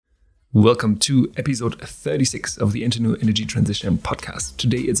Welcome to episode 36 of the Internew Energy Transition podcast.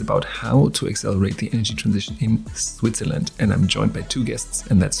 Today it's about how to accelerate the energy transition in Switzerland. And I'm joined by two guests.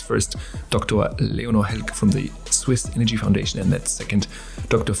 And that's first Dr. Leonor Helg from the Swiss Energy Foundation. And that's second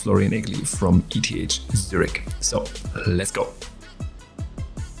Dr. Florian Egli from ETH Zurich. So let's go.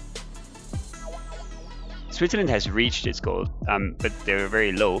 Switzerland has reached its goal, but they were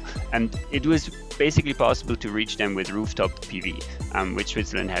very low, and it was basically possible to reach them with rooftop PV, which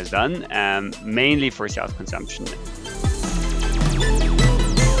Switzerland has done, mainly for self-consumption.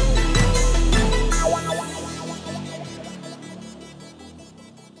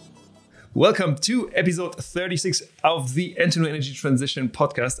 Welcome to episode 36 of the Internew Energy Transition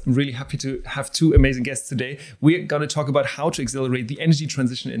podcast. I'm really happy to have two amazing guests today. We're going to talk about how to accelerate the energy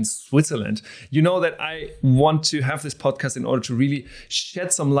transition in Switzerland. You know that I want to have this podcast in order to really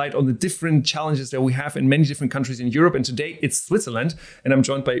shed some light on the different challenges that we have in many different countries in Europe. And today it's Switzerland. And I'm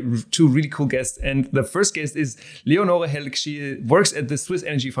joined by two really cool guests. And the first guest is Leonore Helg. She works at the Swiss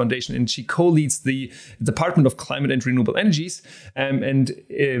Energy Foundation and she co-leads the Department of Climate and Renewable Energies.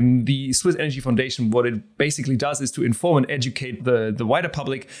 The Swiss Energy Foundation, what it basically does is to inform and educate the wider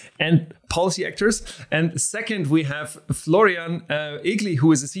public and policy actors. And second, we have Florian Egli,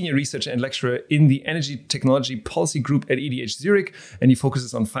 who is a senior researcher and lecturer in the Energy Technology Policy Group at ETH Zurich. And he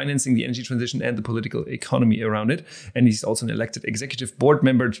focuses on financing the energy transition and the political economy around it. And he's also an elected executive board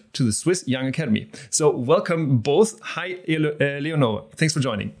member to the Swiss Young Academy. So welcome both. Hi, Leonore. Thanks for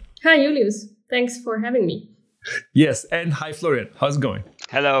joining. Hi, Julius. Thanks for having me. Yes. And hi, Florian. How's it going?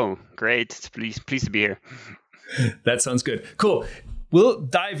 Hello. Great. Pleased to be here. That sounds good. Cool. We'll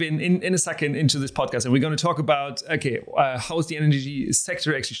dive in a second into this podcast, and we're going to talk about, how is the energy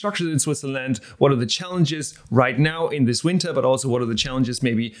sector actually structured in Switzerland? What are the challenges right now in this winter, but also what are the challenges,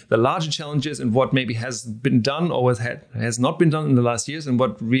 maybe the larger challenges, and what maybe has been done or has not been done in the last years, and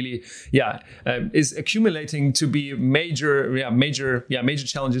what really, is accumulating to be major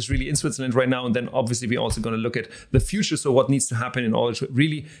challenges really in Switzerland right now. And then obviously we're also going to look at the future. So what needs to happen in order to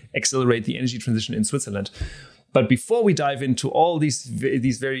really accelerate the energy transition in Switzerland. But before we dive into all these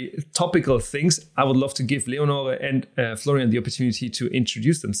very topical things, I would love to give Leonore and Florian the opportunity to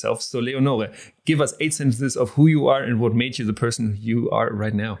introduce themselves. So Leonore, give us 8 sentences of who you are and what made you the person you are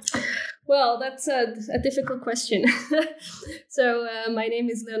right now. Well, that's a difficult question. So my name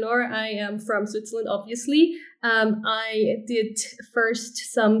is Leonore. I am from Switzerland, obviously. I did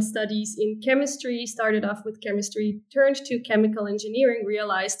first some studies in chemistry, started off with chemistry, turned to chemical engineering,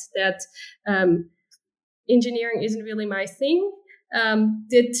 realized that engineering isn't really my thing.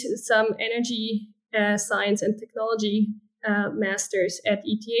 Did some energy science and technology masters at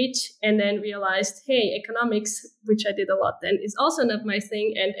ETH, and then realized, hey, economics, which I did a lot then, is also not my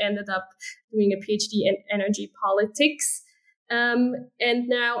thing, and ended up doing a PhD in energy politics. And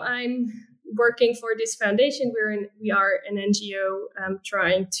now I'm working for this foundation. We are an NGO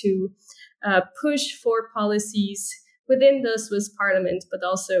trying to push for policies within the Swiss Parliament, but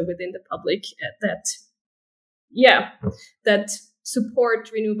also within the public that support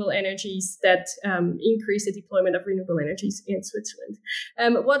renewable energies, that increase the deployment of renewable energies in Switzerland.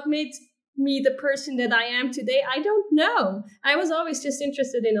 What made me the person that I am today, I don't know. I was always just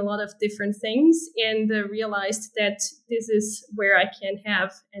interested in a lot of different things and realized that this is where I can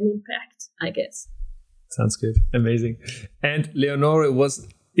have an impact, I guess. Sounds good. Amazing. And Leonore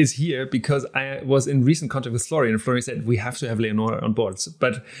is here because I was in recent contact with Florian. And Florian said, we have to have Leonore on board.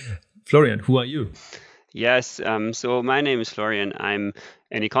 But Florian, who are you? Yes. So my name is Florian. I'm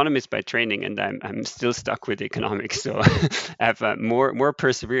an economist by training, and I'm still stuck with economics. So I have more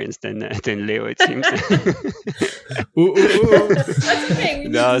perseverance than Leo, it seems.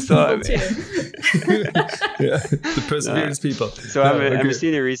 That's okay. We need the perseverance people. So I'm a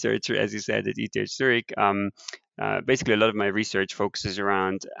senior researcher, as you said, at ETH Zurich. Basically, a lot of my research focuses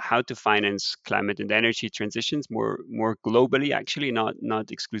around how to finance climate and energy transitions more globally, actually, not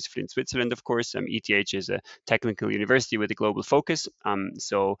exclusively in Switzerland, of course. ETH is a technical university with a global focus.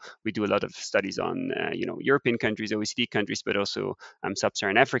 So we do a lot of studies on, European countries, OECD countries, but also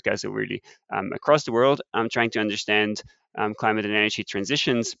sub-Saharan Africa. So really across the world, I'm trying to understand climate and energy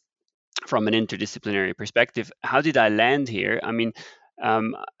transitions from an interdisciplinary perspective. How did I land here?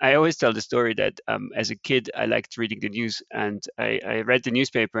 I always tell the story that as a kid, I liked reading the news, and I read the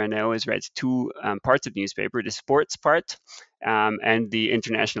newspaper, and I always read two parts of the newspaper: the sports part and the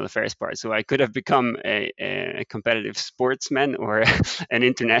international affairs part. So I could have become a competitive sportsman or an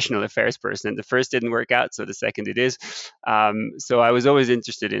international affairs person. And the first didn't work out, so the second it is. So I was always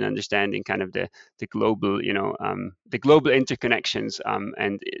interested in understanding kind of the global, the global interconnections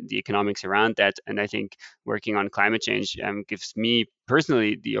and the economics around that. And I think working on climate change gives me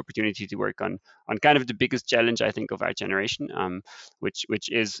personally the opportunity to work on kind of the biggest challenge I think of our generation, which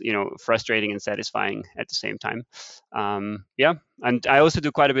is frustrating and satisfying at the same time. Yeah, and I also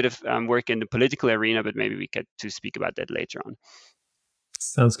do quite a bit of work in the political arena, but maybe we get to speak about that later on.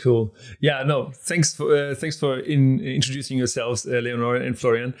 Sounds cool. Yeah, no, thanks for introducing yourselves, Leonore and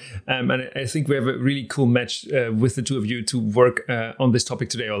Florian. And I think we have a really cool match with the two of you to work on this topic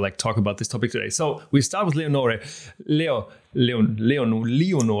today, or like talk about this topic today. So we start with Leonore.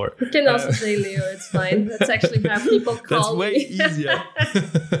 Leonore. You can also say Leo, it's fine. That's actually how people call me. That's way easier.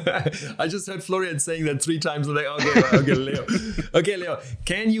 I just heard Florian saying that 3 times. I'm like, okay, Leo. Okay, Leo,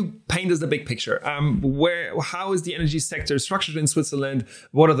 can you paint us the big picture? How is the energy sector structured in Switzerland?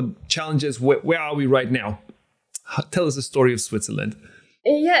 What are the challenges? Where are we right now? Tell us the story of Switzerland.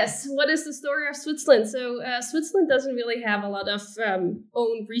 Yes, what is the story of Switzerland? So Switzerland doesn't really have a lot of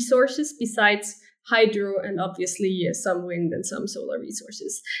own resources besides hydro and obviously some wind and some solar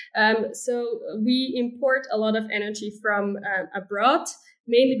resources. So we import a lot of energy from abroad,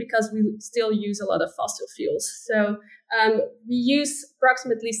 mainly because we still use a lot of fossil fuels. So we use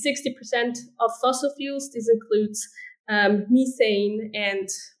approximately 60% of fossil fuels. This includes methane and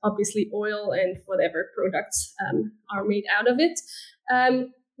obviously oil and whatever products are made out of it.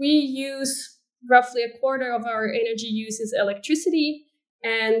 We use roughly a quarter of our energy use is electricity,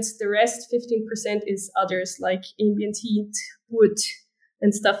 and the rest, 15%, is others like ambient heat, wood,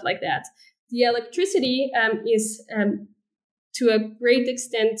 and stuff like that. The electricity is to a great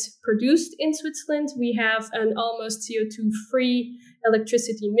extent produced in Switzerland. We have an almost CO2-free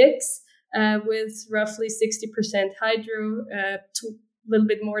electricity mix with roughly 60% hydro, to a little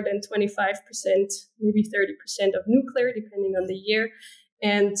bit more than 25%, maybe 30% of nuclear, depending on the year,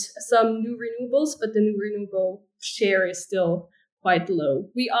 and some new renewables, but the new renewable share is still quite low.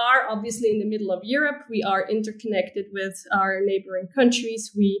 We are obviously in the middle of Europe. We are interconnected with our neighboring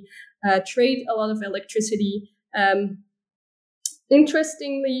countries. We trade a lot of electricity.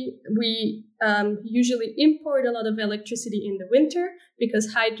 Interestingly, we usually import a lot of electricity in the winter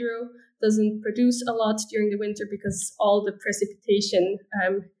because hydro doesn't produce a lot during the winter because all the precipitation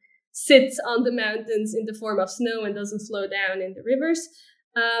sits on the mountains in the form of snow and doesn't flow down in the rivers.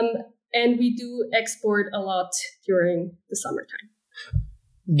 And we do export a lot during the summertime.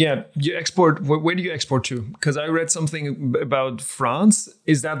 Yeah, you export. Where do you export to? Because I read something about France.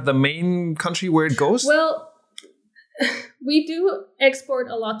 Is that the main country where it goes? Well, we do export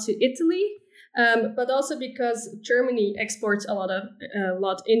a lot to Italy, but also because Germany exports a lot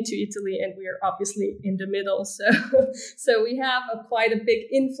into Italy, and we are obviously in the middle. So we have quite a big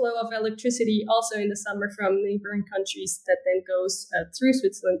inflow of electricity also in the summer from neighboring countries that then goes through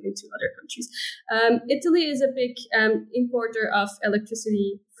Switzerland into other countries. Italy is a big importer of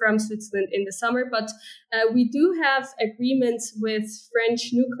electricity from Switzerland in the summer, but we do have agreements with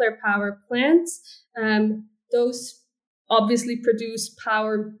French nuclear power plants. Those obviously produce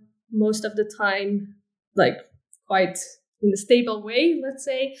power most of the time, like quite in a stable way, let's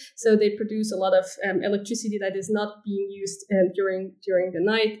say. So they produce a lot of electricity that is not being used during the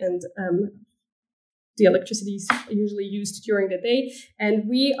night, and the electricity is usually used during the day. And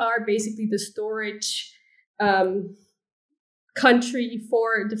we are basically the storage country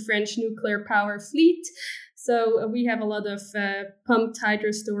for the French nuclear power fleet. So we have a lot of pumped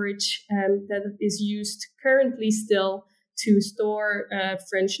hydro storage that is used currently still to store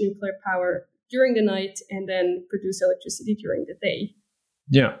French nuclear power during the night and then produce electricity during the day.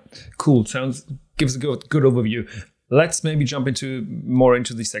 Yeah, cool. Gives a good overview. Let's maybe jump more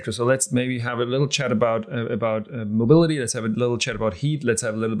into the sector. So let's maybe have a little chat about mobility. Let's have a little chat about heat. Let's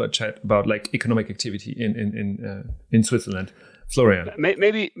have a little bit chat about like economic activity in Switzerland. Florian.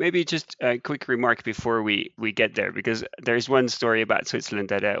 Maybe just a quick remark before we get there, because there's one story about Switzerland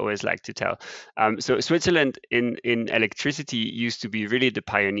that I always like to tell. So Switzerland in electricity used to be really the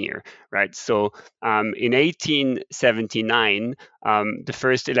pioneer, right? So in 1879, the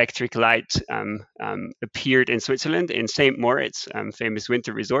first electric light appeared in Switzerland in St. Moritz, famous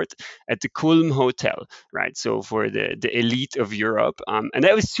winter resort, at the Kulm Hotel, right? So for the elite of Europe. And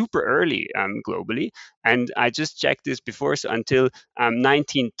that was super early globally. And I just checked this before. So until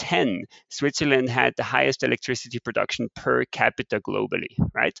 1910, Switzerland had the highest electricity production per capita globally,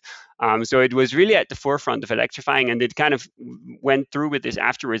 right? So it was really at the forefront of electrifying, and it kind of went through with this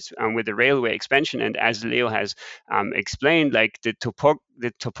afterwards with the railway expansion. And as Leo has explained, like the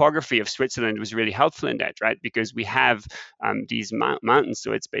topography of Switzerland was really helpful in that, right? Because we have these mountains,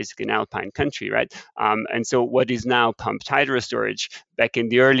 so it's basically an alpine country, right? And so what is now pumped hydro storage back in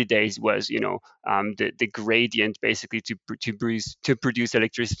the early days was, the gradient basically to produce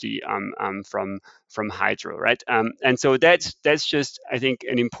electricity from hydro, right? And so that's just, I think,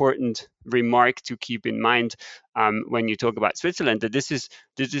 an important remark to keep in mind when you talk about Switzerland, that this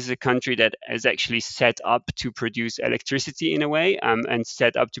is a country that is actually set up to produce electricity in a way, and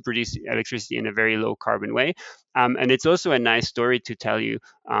set up to produce electricity in a very low carbon way. And it's also a nice story to tell you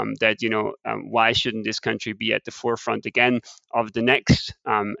that, why shouldn't this country be at the forefront again of the next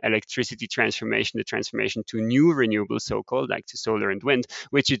electricity transformation, the transformation to new renewables, so-called, like to solar and wind,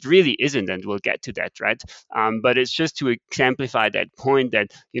 which it really isn't, and we'll get to that, right? But it's just to exemplify that point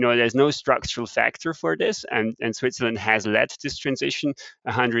that, there's no structural factor for this, and Switzerland has led this transition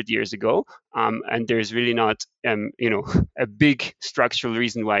 100 years ago, and there's really not, a big structural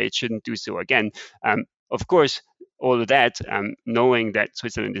reason why it shouldn't do so again. Of course, all of that, knowing that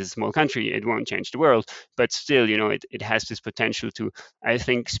Switzerland is a small country, it won't change the world, but still, it has this potential to, I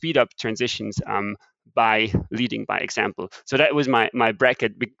think, speed up transitions by leading by example. So that was my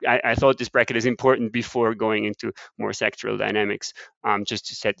bracket. I thought this bracket is important before going into more sectoral dynamics, just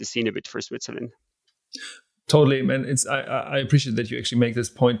to set the scene a bit for Switzerland. Totally, and I appreciate that you actually make this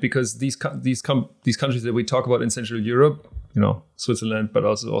point, because these countries that we talk about in Central Europe, Switzerland, but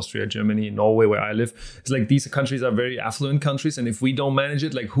also Austria, Germany, Norway, where I live, it's like these countries are very affluent countries, and if we don't manage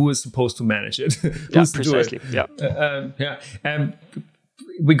it, like, who is supposed to manage it? Who's to do it? Yeah.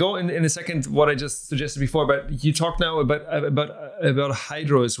 We go in a second what I just suggested before, but you talk now about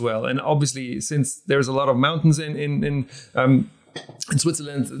hydro as well, and obviously, since there's a lot of mountains in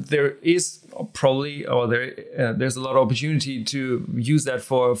Switzerland, there is probably, there's a lot of opportunity to use that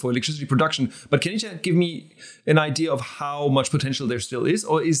for electricity production. But can you give me an idea of how much potential there still is,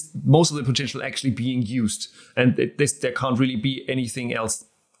 or is most of the potential actually being used, and there can't really be anything else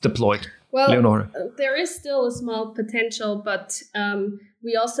deployed? Well, Leonore. There is still a small potential, but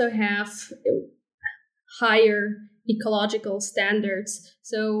we also have higher ecological standards.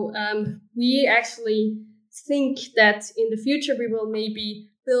 So we actually think that in the future we will maybe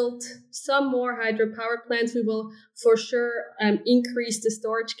build some more hydropower plants. We will for sure increase the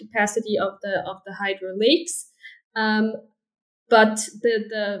storage capacity of the hydro lakes. But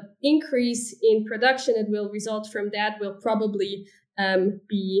the increase in production that will result from that will probably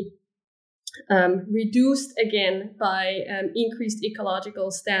be reduced again by increased ecological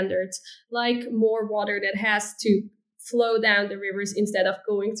standards, like more water that has to flow down the rivers instead of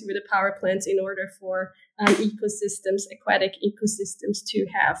going through the power plants, in order for aquatic ecosystems to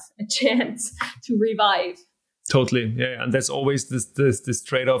have a chance to revive. Totally, yeah, and that's always this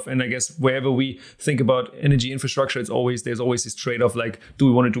trade-off. And I guess wherever we think about energy infrastructure, there's always this trade-off. Like, do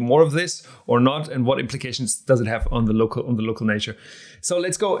we want to do more of this or not, and what implications does it have on the local nature? So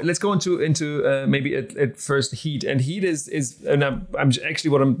let's go into maybe at first heat. And heat is and I'm actually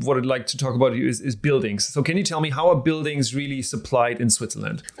what I'd like to talk about here is buildings. So can you tell me, how are buildings really supplied in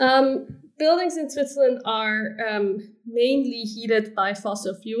Switzerland? Buildings in Switzerland are mainly heated by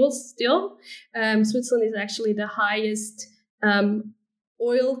fossil fuels still. Switzerland is actually the highest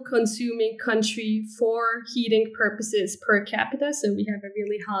oil-consuming country for heating purposes per capita. So we have a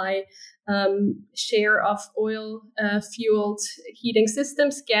really high share of oil-fueled heating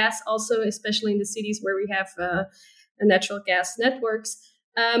systems. Gas also, especially in the cities where we have natural gas networks.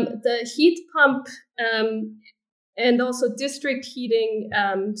 The heat pump and also district heating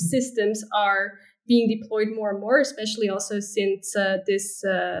systems are being deployed more and more, especially also since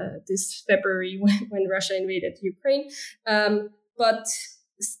this February when Russia invaded Ukraine. But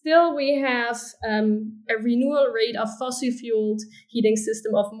still, we have a renewal rate of fossil-fueled heating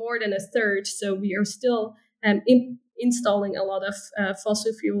system of more than a third. So we are still installing a lot of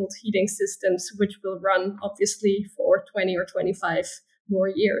fossil-fueled heating systems, which will run, obviously, for 20 or 25 more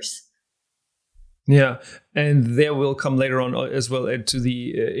years. Yeah. And there will come later on as well to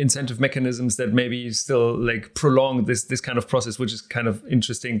the incentive mechanisms that maybe still like prolong this kind of process, which is kind of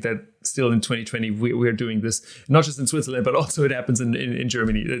interesting that still in 2020 we're doing this, not just in Switzerland, but also it happens in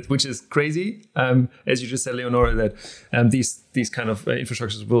Germany, which is crazy. As you just said, Leonora, that these kind of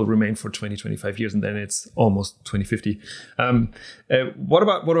infrastructures will remain for 20-25 years, and then it's almost 2050. What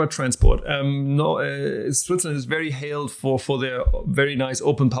about transport? Switzerland is very hailed for their very nice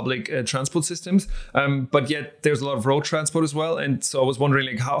open public transport systems, but yet there's a lot of road transport as well. And so I was wondering,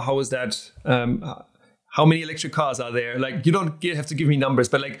 like, how is that? How many electric cars are there? Like, you don't have to give me numbers,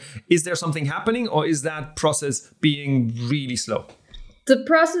 but like, is there something happening, or is that process being really slow? The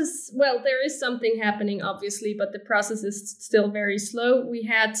process, well, there is something happening, obviously, but the process is still very slow. We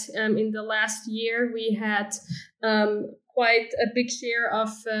had, in the last year, we had quite a big share of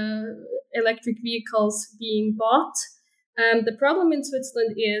electric vehicles being bought. The problem in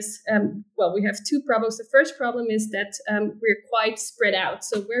Switzerland is, we have two problems. The first problem is that we're quite spread out.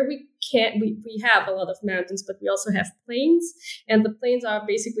 So where we have a lot of mountains, but we also have plains, and the plains are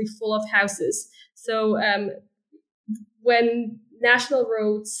basically full of houses. So when national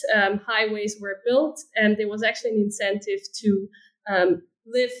roads, highways were built, and there was actually an incentive to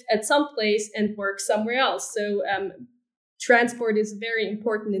live at some place and work somewhere else. So transport is very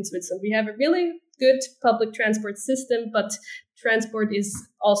important in Switzerland. We have a really good public transport system, but transport is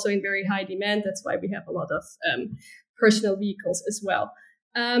also in very high demand. That's why we have a lot of personal vehicles as well.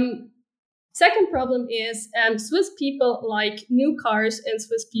 Second problem is Swiss people like new cars and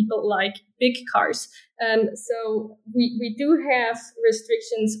Swiss people like big cars. So we do have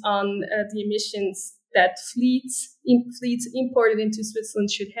restrictions on the emissions that fleets imported into Switzerland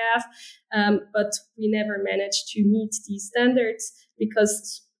should have, but we never managed to meet these standards,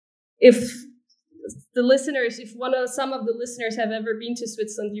 because if some of the listeners have ever been to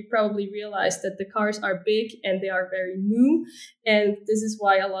Switzerland, you probably realize that the cars are big and they are very new. And this is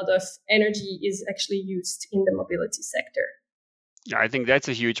why a lot of energy is actually used in the mobility sector. Yeah, I think that's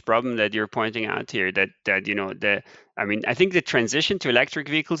a huge problem that you're pointing out here. I think the transition to electric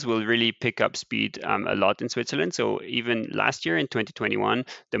vehicles will really pick up speed a lot in Switzerland. So even last year in 2021,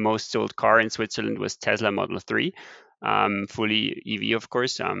 the most sold car in Switzerland was Tesla Model 3. Fully EV, of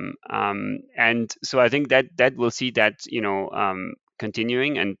course. And so I think that we'll see that,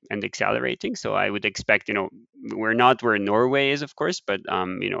 continuing and accelerating. So I would expect, we're not where Norway is, of course, but,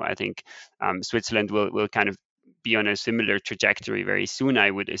 I think Switzerland will kind of be on a similar trajectory very soon, I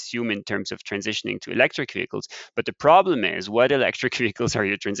would assume, in terms of transitioning to electric vehicles. But the problem is, what electric vehicles are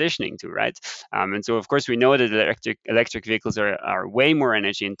you transitioning to, right? And so, of course, we know that electric vehicles are way more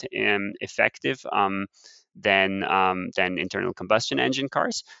energy effective than internal combustion engine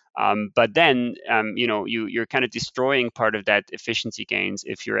cars. But then, you're kind of destroying part of that efficiency gains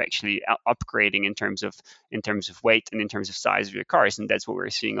if you're actually upgrading in terms of weight and in terms of size of your cars, and that's what we're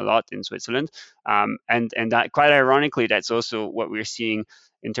seeing a lot in Switzerland. And that, quite ironically, that's also what we're seeing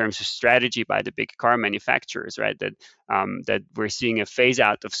in terms of strategy by the big car manufacturers, right? That we're seeing a phase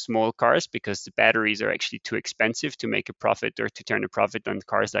out of small cars because the batteries are actually too expensive to make a profit or to turn a profit on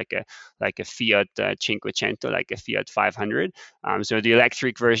cars like a Fiat Cinquecento, like a Fiat 500. So the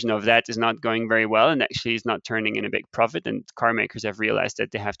electric version of that is not going very well, and actually is not turning in a big profit. And car makers have realized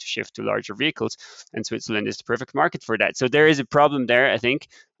that they have to shift to larger vehicles, and Switzerland is the perfect market for that. So there is a problem there, I think,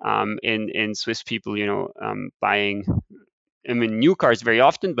 in Swiss people, buying new cars very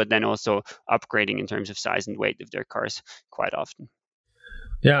often, but then also upgrading in terms of size and weight of their cars quite often.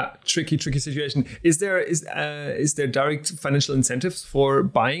 Yeah, tricky situation. Is there direct financial incentives for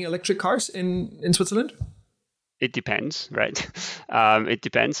buying electric cars in Switzerland? It depends, right? It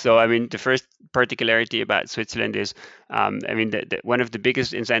depends. So, the first particularity about Switzerland is, one of the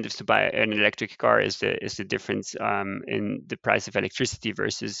biggest incentives to buy an electric car is the difference in the price of electricity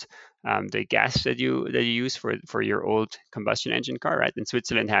versus the gas that you use for your old combustion engine car, right? And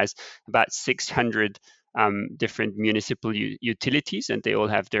Switzerland has about 600 different municipal utilities, and they all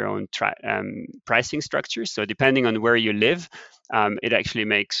have their own pricing structures. So depending on where you live, it actually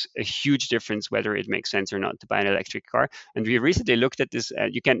makes a huge difference whether it makes sense or not to buy an electric car. And we recently looked at this.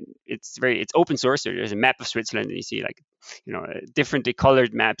 It's open source. So there's a map of Switzerland, and you see differently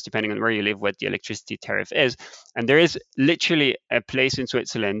colored maps depending on where you live, what the electricity tariff is. And there is literally a place in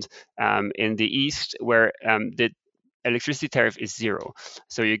Switzerland in the east where the electricity tariff is zero,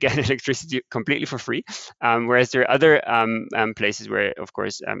 so you get electricity completely for free. Whereas there are other places where, of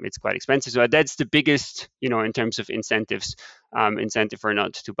course, it's quite expensive. So that's the biggest, in terms of incentives, incentive or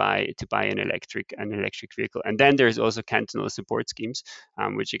not to buy an electric vehicle. And then there's also cantonal support schemes,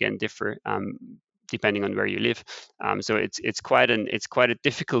 which again differ depending on where you live. So it's quite a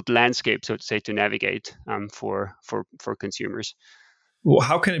difficult landscape, so to say, to navigate for consumers. Well,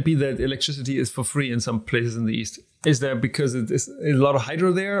 how can it be that electricity is for free in some places in the East? Is there because it is a lot of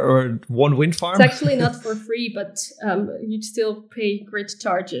hydro there, or one wind farm? It's actually not for free, but you still pay grid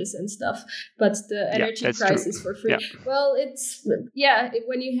charges and stuff. But the energy price is for free. Yeah. Well,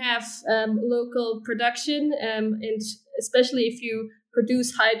 when you have local production, and especially if you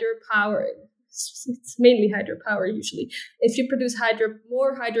produce hydropower. It's mainly hydropower usually. If you produce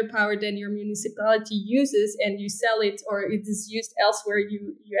more hydropower than your municipality uses and you sell it, or it is used elsewhere,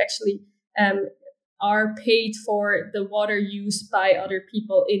 you actually are paid for the water used by other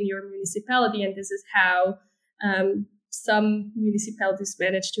people in your municipality. And this is how some municipalities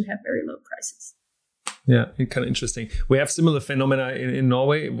manage to have very low prices. Yeah, kind of interesting. We have similar phenomena in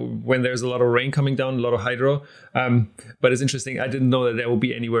Norway when there's a lot of rain coming down, a lot of hydro. But it's interesting. I didn't know that there will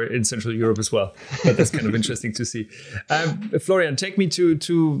be anywhere in Central Europe as well. But that's kind of interesting to see. Florian, take me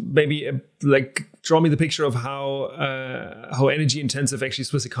to maybe draw me the picture of how energy intensive actually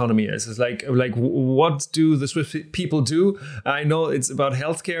Swiss economy is. It's like what do the Swiss people do? I know it's about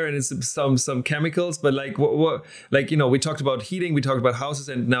healthcare and it's some chemicals, but what we talked about heating, we talked about houses,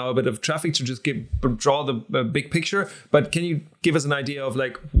 and now a bit of traffic to just draw the big picture. But can you give us an idea of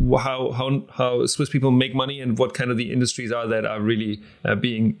how Swiss people make money and what kind of the industries are that are really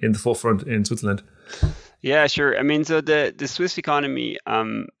being in the forefront in Switzerland? Yeah, sure. I mean, so the Swiss economy,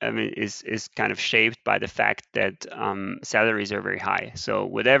 is kind of shaped by the fact that salaries are very high. So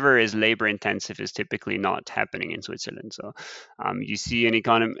whatever is labor intensive is typically not happening in Switzerland. So you see an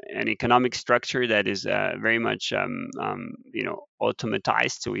economic structure that is very much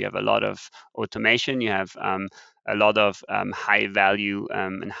automatized. So we have a lot of automation. You have a lot of high value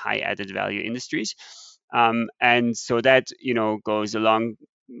and high added value industries, and so that goes along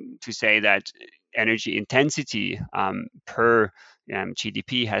to say that energy intensity per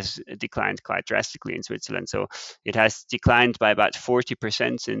GDP has declined quite drastically in Switzerland. So it has declined by about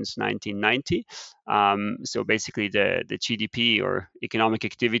 40% since 1990. So basically the GDP or economic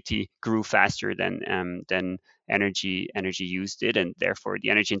activity grew faster than energy use did, and therefore the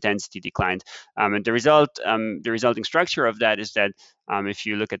energy intensity declined. And the resulting structure of that is that if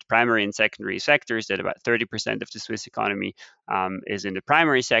you look at primary and secondary sectors, that about 30% of the Swiss economy is in the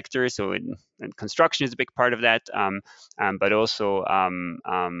primary sector. So and construction is a big part of that, but also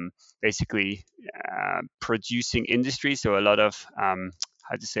basically producing industry. So a lot of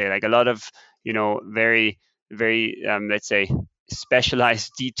a lot of very very let's say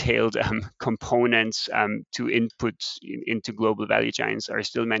specialized, detailed components to input into global value chains are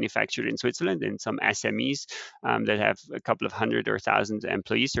still manufactured in Switzerland in some SMEs that have a couple of 100 or 1,000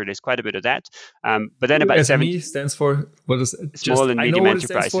 employees. So there's quite a bit of that. But then about SME stands for what is it? Small and medium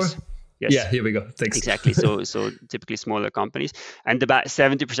enterprises. Yes. Yeah, here we go. Thanks. Exactly. So typically smaller companies, and about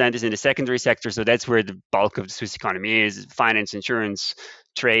 70% is in the secondary sector. So that's where the bulk of the Swiss economy is: finance, insurance,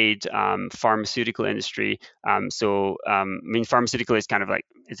 trade, pharmaceutical industry. Pharmaceutical is kind of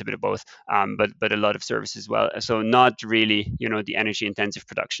it's a bit of both, but a lot of service as well. So not really, the energy intensive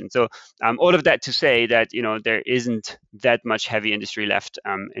production. So all of that to say that there isn't that much heavy industry left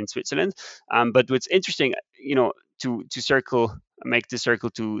in Switzerland. But what's interesting, to make the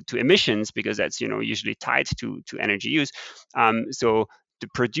circle to emissions, because that's usually tied to energy use. So the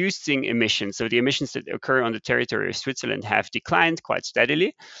producing emissions, so the emissions that occur on the territory of Switzerland, have declined quite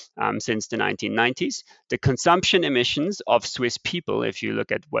steadily since the 1990s. The consumption emissions of Swiss people, if you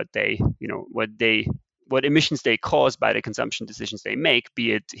look at what emissions they cause by the consumption decisions they make,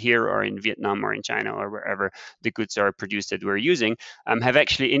 be it here or in Vietnam or in China or wherever the goods are produced that we're using, have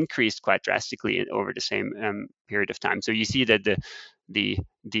actually increased quite drastically over the same period of time. So you see that the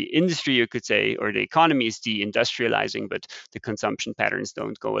industry, you could say, or the economy is deindustrializing, but the consumption patterns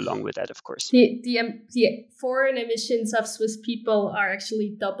don't go along with that, of course. The foreign emissions of Swiss people are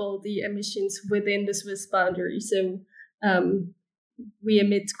actually double the emissions within the Swiss boundary. So we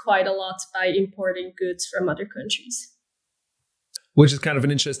emit quite a lot by importing goods from other countries. Which is kind of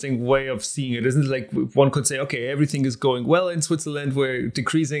an interesting way of seeing it, isn't it? Like one could say, okay, everything is going well in Switzerland, we're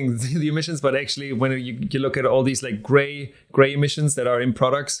decreasing the emissions, but actually when you look at all these gray emissions that are in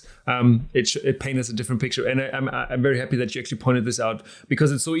products, it paints a different picture. And I'm very happy that you actually pointed this out,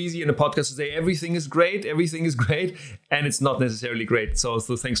 because it's so easy in a podcast to say everything is great, and it's not necessarily great. So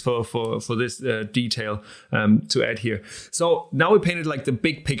thanks for this detail to add here. So now we painted the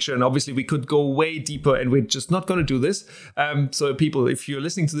big picture, and obviously we could go way deeper, and we're just not going to do this. So people, if you're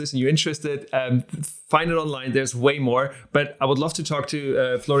listening to this and you're interested, find it online. There's way more. But I would love to talk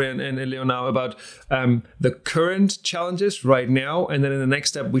to Florian and Leo now about the current challenges right now. And then in the next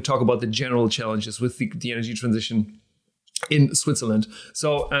step, we talk about the general challenges with the energy transition in Switzerland.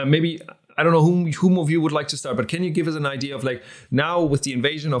 So maybe, I don't know whom of you would like to start, but can you give us an idea of like now with the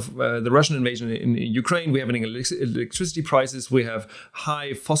invasion of the Russian invasion in Ukraine, we have electricity prices, we have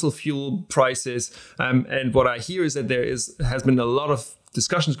high fossil fuel prices. And what I hear is that there has been a lot of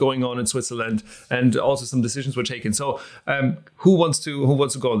discussions going on in Switzerland, and also some decisions were taken. So who wants to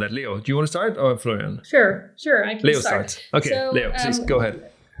go on that? Leo, do you want to start, or Florian? Sure, I can Leo start. Starts. Okay, so, Leo, please go ahead.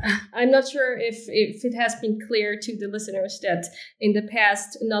 I'm not sure if it has been clear to the listeners that in the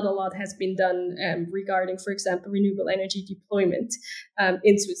past, not a lot has been done regarding, for example, renewable energy deployment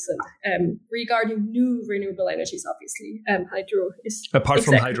in Switzerland. Regarding new renewable energies, obviously, hydro is apart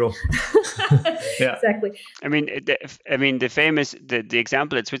from hydro. Yeah. Exactly. I mean, the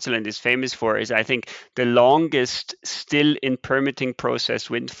example that Switzerland is famous for is, I think, the longest still in permitting process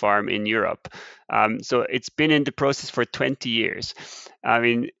wind farm in Europe. So it's been in the process for 20 years. I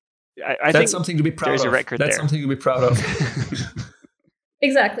mean, I think something to be proud there's of. A record That's there. Something to be proud of.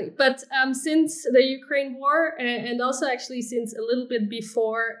 Exactly. But since the Ukraine war, and also actually since a little bit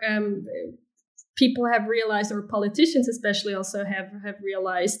before, people have realized, or politicians especially also have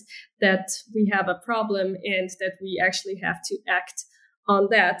realized that we have a problem and that we actually have to act on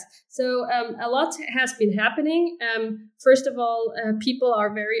that. So a lot has been happening. First of all, people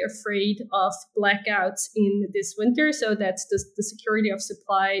are very afraid of blackouts in this winter, so that the security of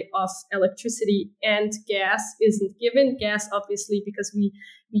supply of electricity and gas isn't given. Gas, obviously, because we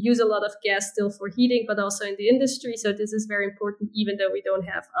use a lot of gas still for heating, but also in the industry. So this is very important, even though we don't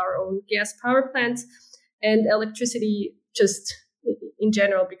have our own gas power plants. And electricity just in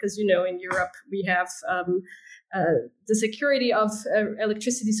general, because, in Europe, we have the security of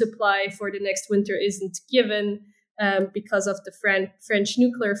electricity supply for the next winter isn't given because of the French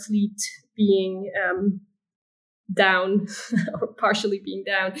nuclear fleet being down or partially being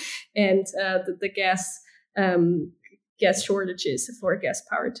down, and the gas shortages for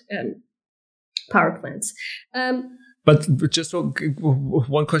gas-powered power plants. But just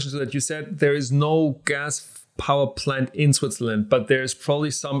one question to that. You said there is no gas power plant in Switzerland, but there's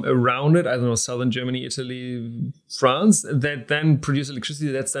probably some around it. I don't know, southern Germany, Italy, France, that then produce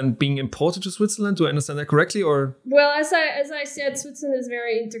electricity that's then being imported to Switzerland. Do I understand that correctly? Or well, as I said, Switzerland is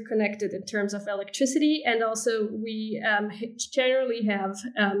very interconnected in terms of electricity, and also we generally have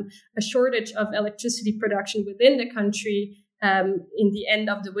a shortage of electricity production within the country in the end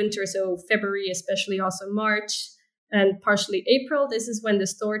of the winter, so February, especially also March, and partially April. This is when the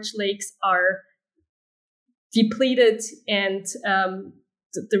storage lakes are depleted, and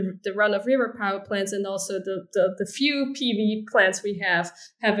the run-of-river power plants and also the few PV plants we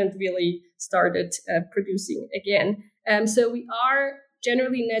haven't really started producing again. So we are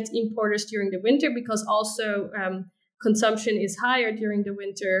generally net importers during the winter, because also consumption is higher during the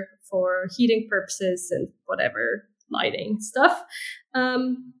winter for heating purposes and whatever lighting stuff.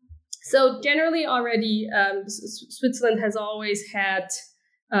 So generally already Switzerland has always had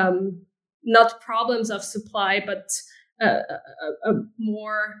not problems of supply, but a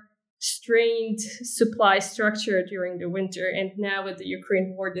more strained supply structure during the winter. And now with the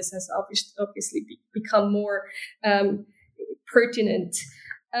Ukraine war, this has obviously become more pertinent.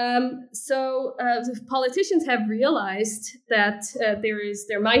 So the politicians have realized that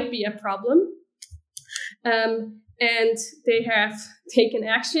there might be a problem. And they have taken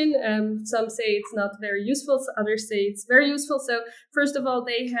action. Some say it's not very useful, others say it's very useful. So first of all,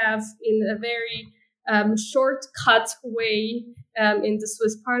 they have, in a very shortcut way, in the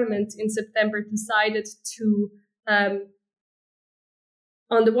Swiss parliament in September, decided to,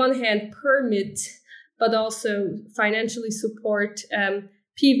 on the one hand, permit, but also financially support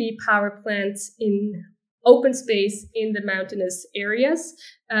PV power plants in open space in the mountainous areas.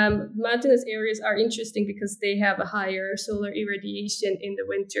 Mountainous areas are interesting because they have a higher solar irradiation in the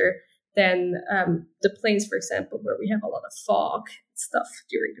winter than the plains, for example, where we have a lot of fog and stuff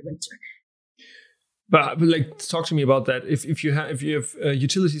during the winter. But like, talk to me about that. If you have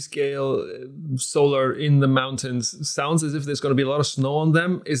utility scale solar in the mountains, sounds as if there's going to be a lot of snow on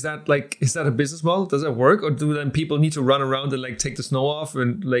them. Is that a business model? Does that work, or do then people need to run around and like take the snow off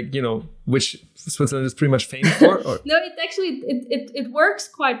and which Switzerland is pretty much famous for? Or? No, it actually it works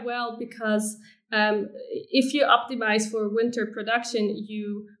quite well, because if you optimize for winter production,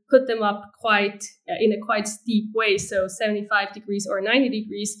 you put them up in a quite steep way, so 75 degrees or 90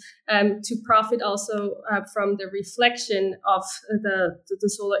 degrees, to profit also from the reflection of the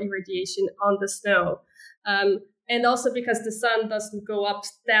solar irradiation on the snow. and also because the sun doesn't go up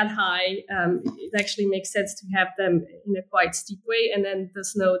that high, it actually makes sense to have them in a quite steep way, and then the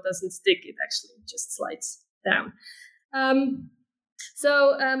snow doesn't stick; it actually just slides down.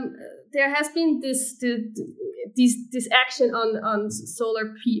 So there has been this action on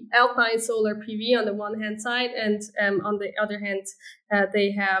alpine solar PV on the one hand side, and on the other hand,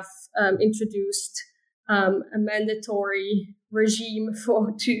 they have introduced a mandatory regime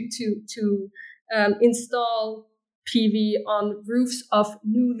to install PV on roofs of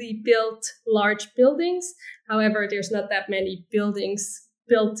newly built large buildings. However, there's not that many buildings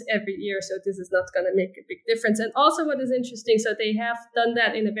built every year, so this is not going to make a big difference. And also what is interesting, so they have done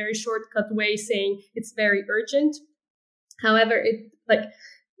that in a very shortcut way, saying it's very urgent. However,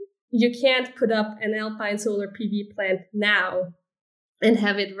 you can't put up an alpine solar PV plant now and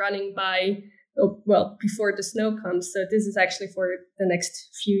have it running before the snow comes. So this is actually for the next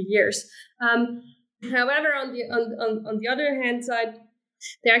few years. However, on the other hand side,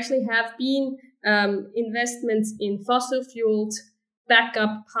 there actually have been investments in fossil fueled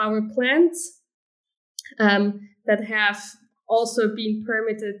backup power plants that have also been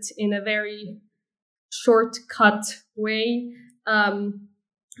permitted in a very shortcut way.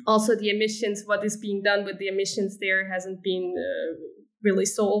 Also, the emissions, what is being done with the emissions there hasn't been really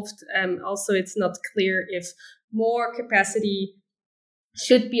solved. Also, it's not clear if more capacity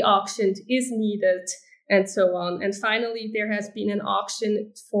should be auctioned, is needed, and so on. And finally, there has been an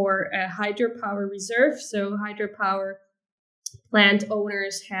auction for a hydropower reserve. So hydropower plant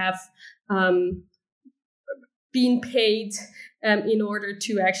owners have been paid in order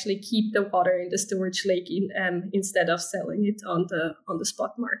to actually keep the water in the storage lake instead of selling it on the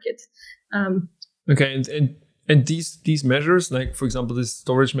spot market. Okay, and these measures, like for example, these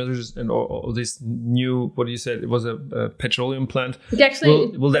storage measures and all this new, what you said, it was a petroleum plant.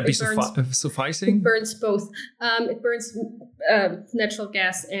 Will that be sufficing? It burns both. It burns natural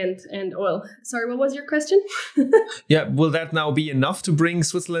gas and oil. Sorry, what was your question? Yeah, will that now be enough to bring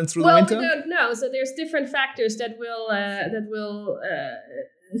Switzerland through the winter? Well, we don't know. So there's different factors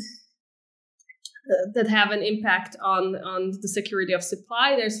that have an impact on the security of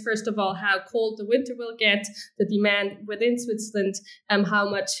supply. There's first of all how cold the winter will get, the demand within Switzerland, how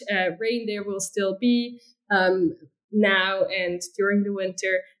much rain there will still be now and during the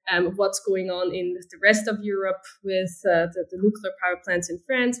winter, what's going on in the rest of Europe with the nuclear power plants in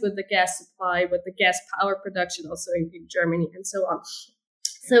France, with the gas supply, with the gas power production also in Germany, and so on.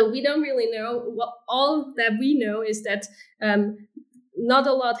 So we don't really know. All that we know is that not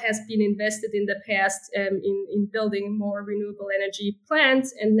a lot has been invested in the past in building more renewable energy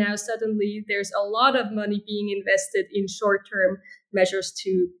plants, and now suddenly there's a lot of money being invested in short-term measures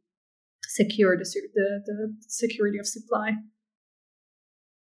to secure the security of supply.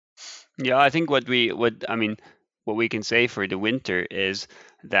 Yeah, I think what we can say for the winter is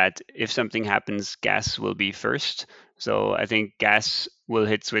that if something happens, gas will be first. So I think gas will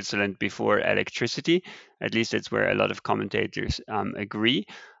hit Switzerland before electricity. At least that's where a lot of commentators agree.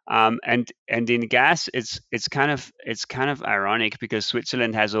 And in gas, it's kind of ironic because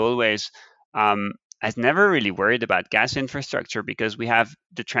Switzerland has always has never really worried about gas infrastructure because we have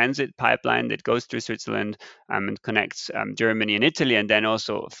the transit pipeline that goes through Switzerland and connects Germany and Italy, and then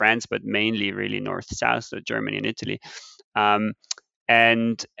also France, but mainly really north-south, so Germany and Italy.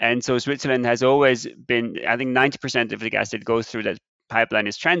 And so Switzerland has always been, I think 90% of the gas that goes through that pipeline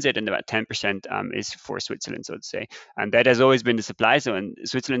is transit, and about 10% is for Switzerland, so to say. And that has always been the supply zone.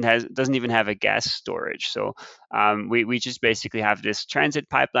 Switzerland doesn't even have a gas storage. So we just basically have this transit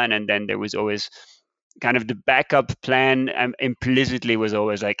pipeline, and then there was always kind of the backup plan implicitly was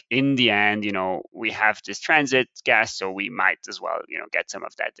always like, in the end, we have this transit gas, so we might as well, get some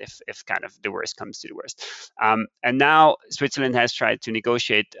of that if kind of the worst comes to the worst. And now Switzerland has tried to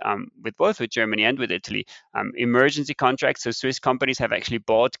negotiate with Germany and with Italy emergency contracts. So Swiss companies have actually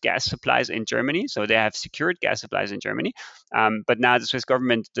bought gas supplies in Germany, so they have secured gas supplies in Germany. But now the Swiss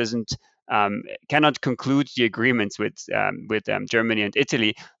government cannot conclude the agreements with Germany and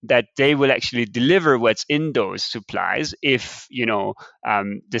Italy that they will actually deliver what's in those supplies if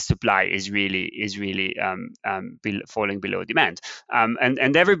the supply is really falling below demand.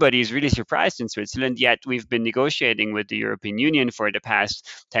 And everybody is really surprised in Switzerland. Yet we've been negotiating with the European Union for the past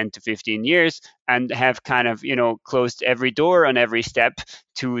 10 to 15 years and have kind of closed every door on every step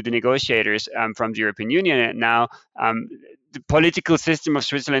to the negotiators from the European Union. And now the political system of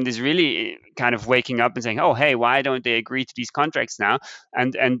Switzerland is really kind of waking up and saying, oh, hey, why don't they agree to these contracts now?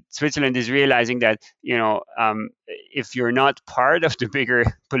 And Switzerland is realizing that, if you're not part of the bigger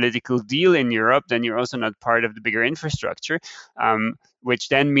political deal in Europe, then you're also not part of the bigger infrastructure, which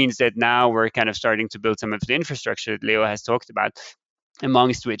then means that now we're kind of starting to build some of the infrastructure that Leo has talked about,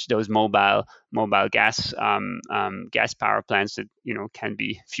 amongst which those mobile gas gas power plants that can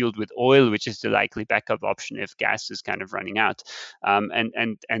be fueled with oil, which is the likely backup option if gas is kind of running out,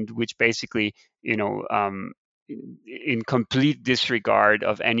 and which basically in complete disregard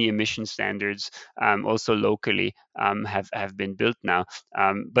of any emission standards, also locally, have been built now,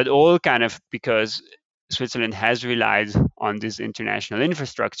 but all kind of because Switzerland has relied on this international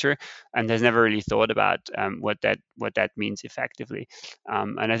infrastructure and has never really thought about what that means effectively.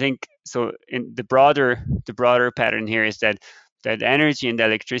 And I think so. In the broader pattern here is that energy and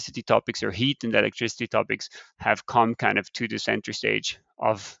electricity topics, or heat and electricity topics, have come kind of to the center stage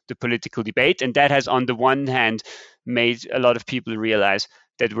of the political debate, and that has, on the one hand, made a lot of people realize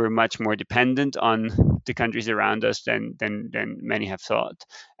that we're much more dependent on the countries around us than many have thought.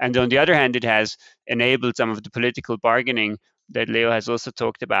 And on the other hand, it has enabled some of the political bargaining that Leo has also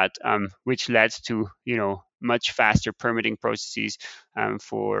talked about, which led to much faster permitting processes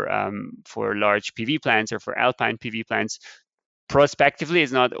for large PV plants or for alpine PV plants. Prospectively,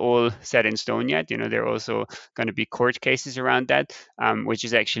 it's not all set in stone yet. There are also going to be court cases around that, which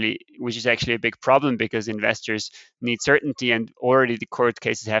is actually a big problem, because investors need certainty, and already the court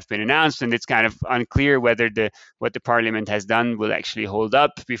cases have been announced, and it's kind of unclear whether what the parliament has done will actually hold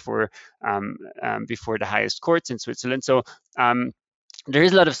up before the highest courts in Switzerland. So there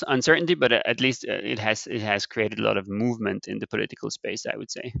is a lot of uncertainty, but at least it has created a lot of movement in the political space, I would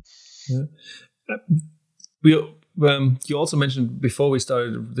say. Yeah. You also mentioned before we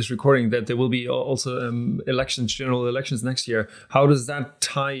started this recording that there will be also general elections next year. How does that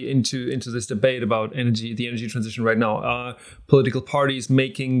tie into this debate about the energy transition right now? Are political parties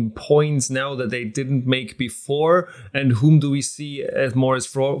making points now that they didn't make before? And whom do we see as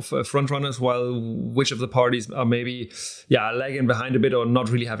front runners, while which of the parties are maybe lagging behind a bit or not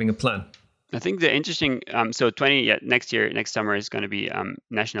really having a plan? I think the interesting, next summer is going to be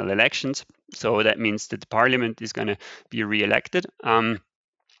national elections. So that means that the parliament is going to be re-elected. And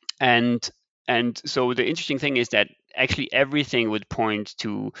so the interesting thing is that actually everything would point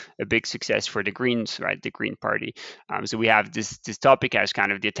to a big success for the Greens, right? The Green Party. So we have this topic has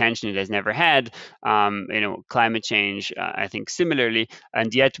kind of the attention it has never had. Climate change, I think similarly,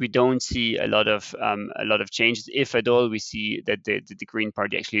 and yet we don't see a lot of changes. If at all, we see that the Green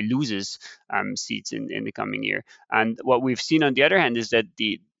Party actually loses seats in the coming year. And what we've seen on the other hand is that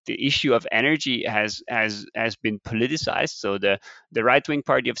the issue of energy has been politicized. So the right-wing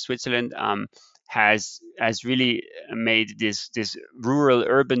party of Switzerland has really made this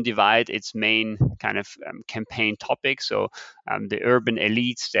rural-urban divide its main kind of campaign topic. So the urban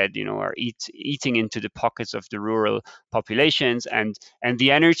elites that are eating into the pockets of the rural populations, and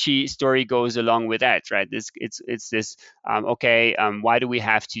the energy story goes along with that, right? It's this why do we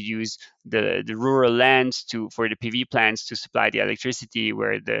have to use the rural lands for the PV plants to supply the electricity,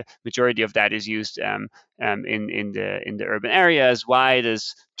 where the majority of that is used in the urban areas? Why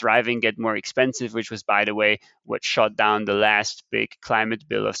does driving get more expensive, which was, by the way, what shot down the last big climate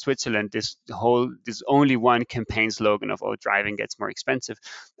bill of Switzerland? This only one campaign slogan of, oh, driving gets more expensive.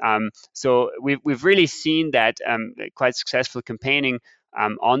 So we've really seen that quite successful campaigning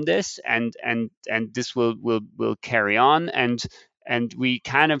on this, and this will carry on, and we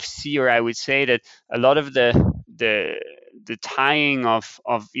kind of see, or I would say that a lot of the tying of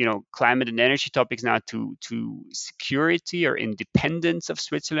climate and energy topics now to security or independence of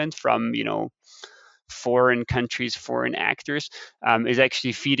Switzerland from foreign countries, foreign actors, is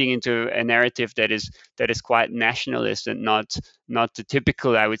actually feeding into a narrative that is quite nationalist, and not the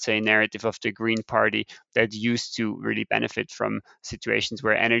typical, I would say, narrative of the Green Party that used to really benefit from situations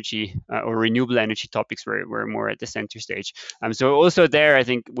where energy or renewable energy topics were more at the center stage. So also there, I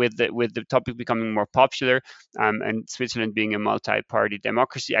think with the topic becoming more popular, and Switzerland being a multi-party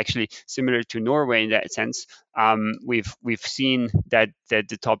democracy, actually similar to Norway in that sense, we've seen that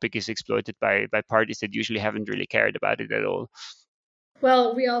the topic is exploited by parties that usually haven't really cared about it at all.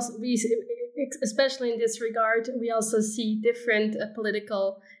 Well, we especially in this regard, we also see different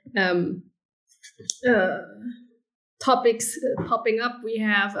political topics popping up. We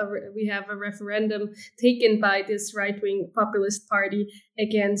have a referendum taken by this right-wing populist party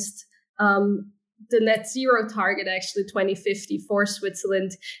against the net zero target, actually 2050 for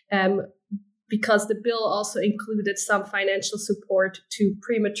Switzerland, because the bill also included some financial support to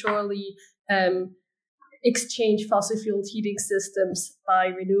prematurely exchange fossil fuel heating systems by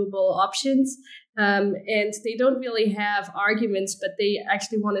renewable options. And they don't really have arguments, but they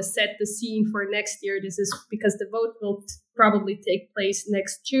actually want to set the scene for next year. This is because the vote will probably take place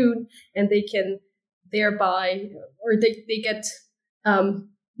next June, and they can thereby, or they get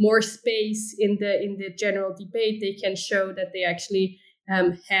more space in the general debate. They can show that they actually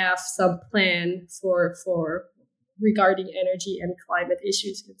have some plan for regarding energy and climate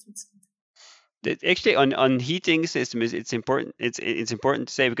issues. Actually, on heating systems, it's important. It's important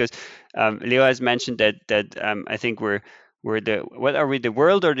to say, because Leo has mentioned that I think we're the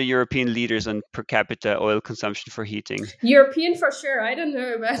world or the European leaders on per capita oil consumption for heating? European for sure. I don't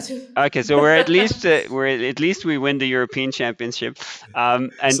know about it. Okay, so we're at least we win the European championship.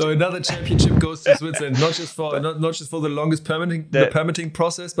 And so another championship goes to Switzerland, not just for the longest permitting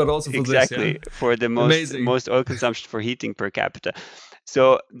process, but also for for the most oil consumption for heating per capita.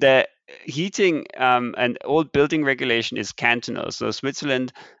 So the heating and old building regulation is cantonal. So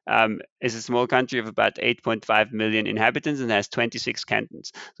Switzerland is a small country of about 8.5 million inhabitants and has 26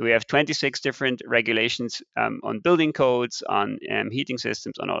 cantons. So we have 26 different regulations on building codes, on heating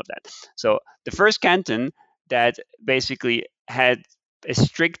systems, on all of that. So the first canton that basically had a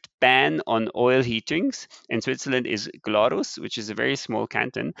strict ban on oil heatings in Switzerland is Glarus, which is a very small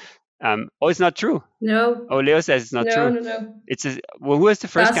canton. It's not true. No. Oh, Leo says it's not true. No. Who was the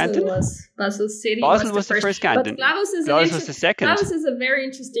first canton? Basel City. Basel was the first canton. But Glarus was the second. Glarus is a very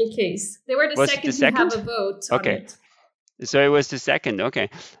interesting case. They were the second to have a vote on it. So it was the second.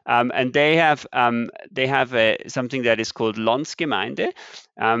 Okay, and they have something that is called Landsgemeinde,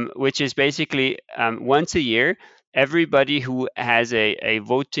 which is basically once a year, everybody who has a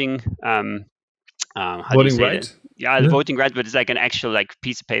voting voting right. The voting right, but it's like an actual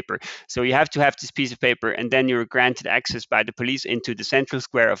piece of paper. So you have to have this piece of paper, and then you're granted access by the police into the central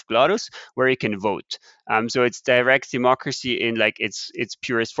square of Glarus, where you can vote. So it's direct democracy in its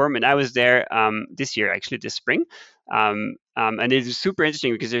purest form. And I was there this year, actually this spring, and it was super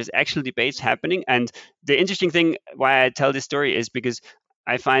interesting because there's actual debates happening. And the interesting thing why I tell this story is because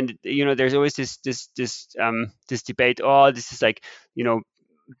I find there's always this debate. Oh, this is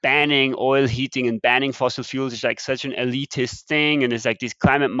banning oil heating and banning fossil fuels is such an elitist thing, and it's these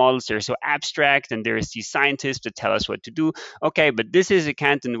climate models, they're so abstract, and there's these scientists that tell us what to do. Okay, but this is a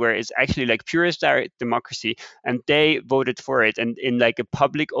canton where it's actually purest direct democracy, and they voted for it, and in a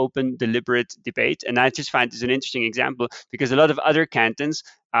public, open, deliberate debate. And I just find this an interesting example, because a lot of other cantons,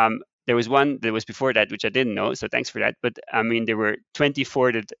 there was one that was before that which I didn't know, so thanks for that, but I mean there were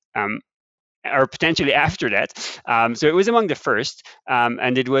 24 that or potentially after that. So it was among the first,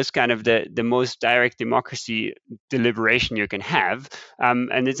 and it was kind of the most direct democracy deliberation you can have.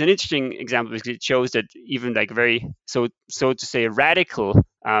 And it's an interesting example because it shows that even very, so to say, radical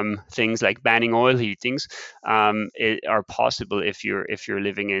things like banning oil heatings are possible if you're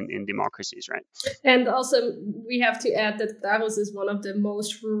living in democracies, right? And also we have to add that Glarus is one of the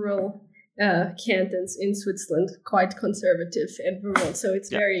most rural cantons in Switzerland, quite conservative and rural. So it's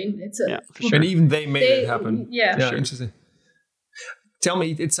for sure. And even they made it happen. Yeah, sure. Interesting. Tell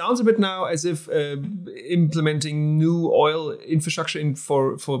me, it sounds a bit now as if implementing new oil infrastructure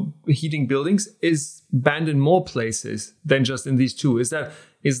for heating buildings is banned in more places than just in these two. Is that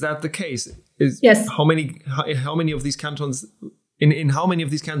the case? Yes. How many of these cantons? In how many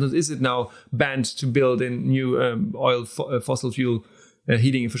of these cantons is it now banned to build in new fossil fuel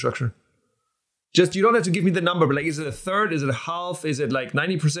heating infrastructure? Just, you don't have to give me the number, but is it a third? Is it a half? Is it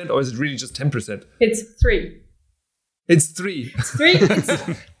 90%? Or is it really just 10%? It's 3. It's 3. It's 3.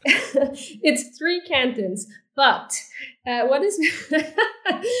 It's 3 cantons. But what is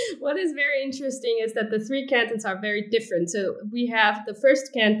very interesting is that the 3 cantons are very different. So we have the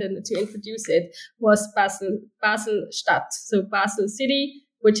first canton to introduce it was Basel-Stadt. So Basel City,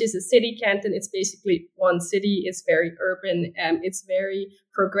 which is a city canton. It's basically one city. It's very urban. It's very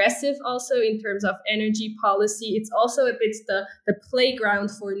progressive also in terms of energy policy. It's also a bit the playground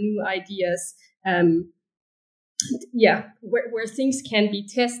for new ideas. Where things can be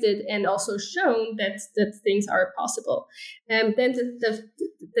tested and also shown that things are possible. Then the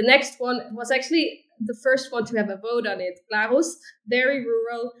next one was actually the first one to have a vote on it. Glarus, very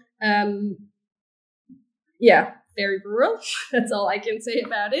rural. Very rural. That's all I can say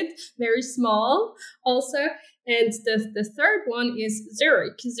about it. Very small also. And the third one is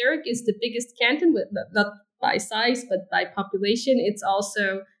Zurich. Zurich is the biggest canton, not by size, but by population. It's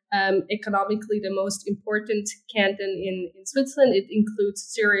also economically the most important canton in Switzerland. It includes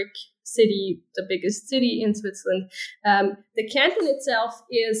Zurich city, the biggest city in Switzerland. The canton itself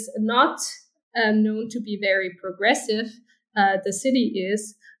is not known to be very progressive. The city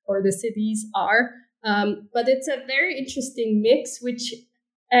is, or the cities are. But it's a very interesting mix, which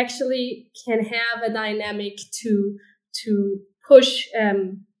actually can have a dynamic to push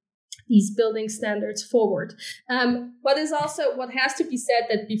these building standards forward. What has to be said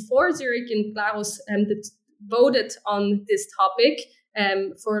that before Zurich and Glarus voted on this topic,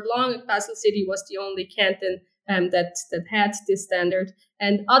 for long Basel City was the only canton that had this standard,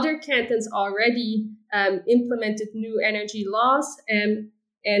 and other cantons already implemented new energy laws and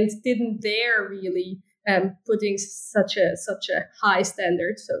didn't dare really putting such a high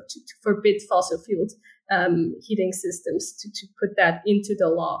standard, so to forbid fossil fuel heating systems, to put that into the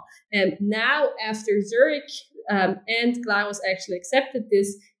law. And now, after Zurich and Glarus actually accepted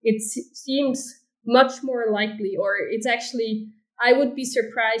this, it seems much more likely, or it's actually, I would be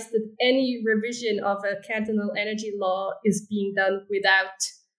surprised that any revision of a cantonal energy law is being done without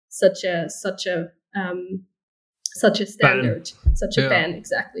such a standard, such a ban,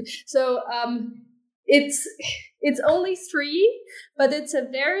 exactly. So it's only 3, but it's a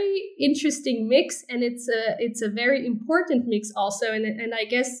very interesting mix, and it's a very important mix also, and I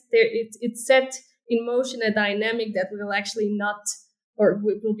guess it set in motion a dynamic that will actually not, or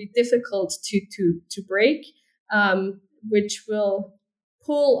will be difficult to break, which will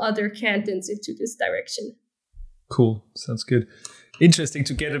pull other cantons into this direction. Cool, sounds good. Interesting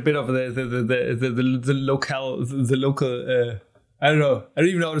to get a bit of the local. I don't know. I don't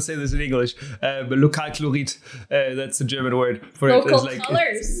even know how to say this in English. But Lokalkolorit, that's the German word for local it. Local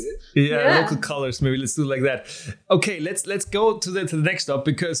colors. Local colors. Maybe let's do it like that. Okay, let's go to the next stop,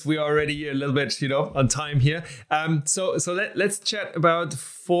 because we are already a little bit, on time here. So let's chat about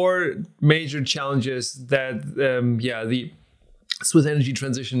 4 major challenges that the Swiss energy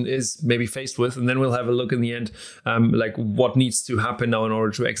transition is maybe faced with, and then we'll have a look in the end, like what needs to happen now in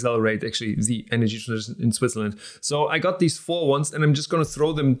order to accelerate actually the energy transition in Switzerland. So I got these 4 ones, and I'm just going to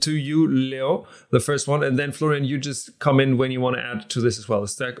throw them to you, Leo, the first one, and then Florian, you just come in when you want to add to this as well.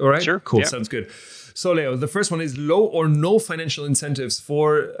 Is that all right? Sure. Cool. Yeah. Sounds good. So Leo, the first one is low or no financial incentives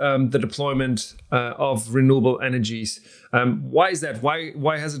for the deployment of renewable energies. Why is that?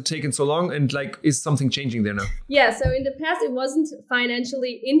 Why has it taken so long? And is something changing there now? Yeah, so in the past, it wasn't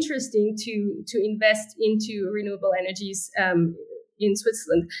financially interesting to invest into renewable energies in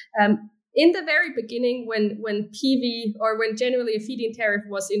Switzerland. In the very beginning, when PV, or when generally a feed-in tariff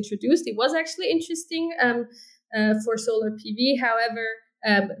was introduced, it was actually interesting for solar PV. However,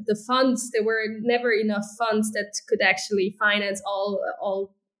 the funds, there were never enough funds that could actually finance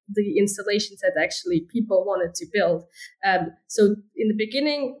all the installations that actually people wanted to build. So in the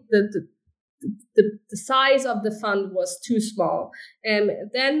beginning, the size of the fund was too small.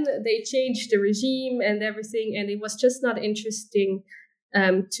 Then they changed the regime and everything, and it was just not interesting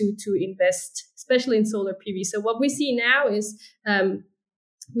to invest, especially in solar PV. So what we see now is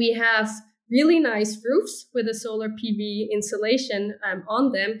we have really nice roofs with a solar PV installation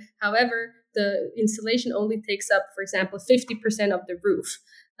on them. However, the installation only takes up, for example, 50% of the roof.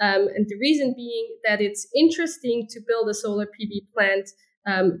 And the reason being that it's interesting to build a solar PV plant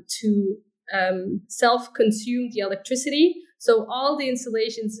to self-consume the electricity. So all the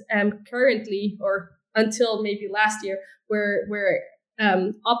installations currently, or until maybe last year, were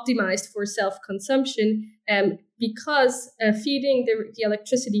optimized for self-consumption, because feeding the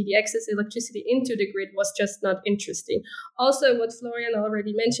electricity, the excess electricity into the grid was just not interesting. Also, what Florian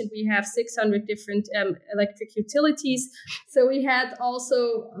already mentioned, we have 600 different electric utilities. So we had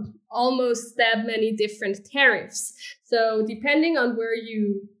also almost that many different tariffs. So depending on where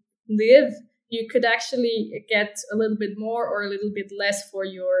you live, you could actually get a little bit more or a little bit less for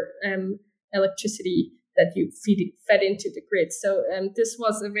your electricity that you fed into the grid. So this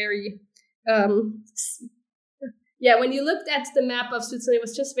was a very, when you looked at the map of Switzerland, it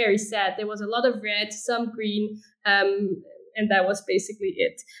was just very sad. There was a lot of red, some green, and that was basically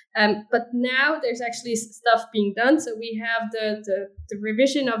it. But now there's actually stuff being done. So we have the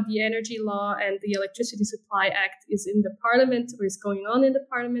revision of the energy law, and the Electricity Supply Act is in the parliament, or is going on in the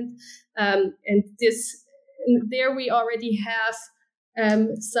parliament. And there we already have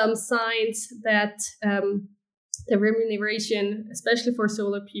some signs that the remuneration, especially for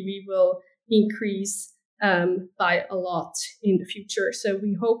solar PV, will increase by a lot in the future. So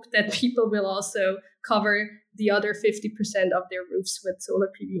we hope that people will also cover the other 50% of their roofs with solar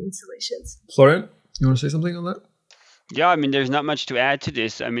PV installations. Florian, you want to say something on that? Yeah, I mean, there's not much to add to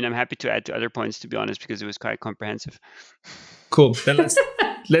this. I mean, I'm happy to add to other points, to be honest, because it was quite comprehensive. Cool. Then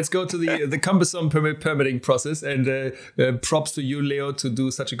let's go to the cumbersome permitting process. And props to you, Leo, to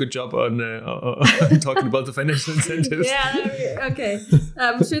do such a good job on talking about the financial incentives. Yeah, okay.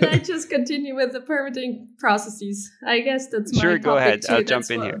 Should I just continue with the permitting processes? I guess that's my topic. Go ahead. Too. I'll jump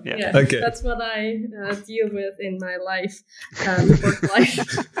in here. Yeah. Okay. That's what I deal with in my life, work life.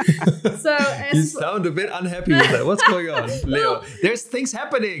 So you sound a bit unhappy with that. What's going on, Leo? There's things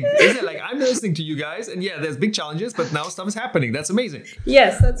happening, isn't it? Like, I'm listening to you guys, and yeah, there's big challenges, but now stuff is happening. That's amazing.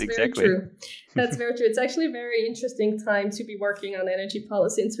 Yes, that's very true. That's very true. It's actually a very interesting time to be working on energy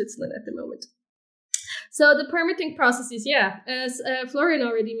policy in Switzerland at the moment. So the permitting processes, as Florian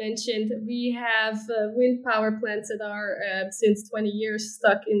already mentioned, we have wind power plants that are since 20 years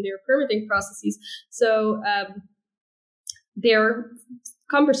stuck in their permitting processes. So they're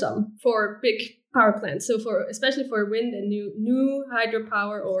cumbersome for big power plants. So especially for wind and new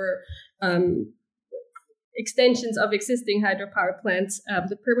hydropower or extensions of existing hydropower plants,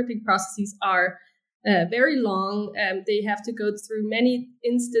 the permitting processes are very long. They have to go through many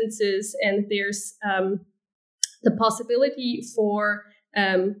instances, and there's the possibility for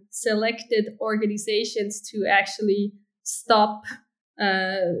selected organizations to actually stop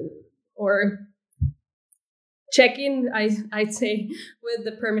or check in, I'd say, with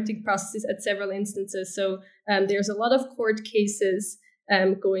the permitting processes at several instances. So there's a lot of court cases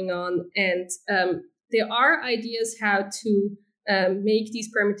going on, and there are ideas how to make these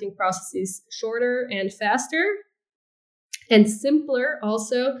permitting processes shorter and faster and simpler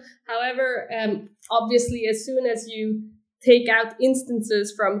also. However, obviously, as soon as you take out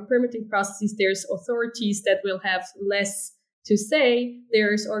instances from permitting processes, there's authorities that will have less to say.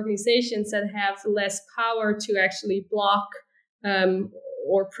 There's organizations that have less power to actually block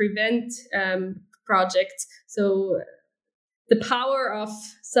or prevent projects. So the power of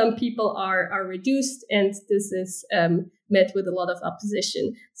some people are reduced, and this is met with a lot of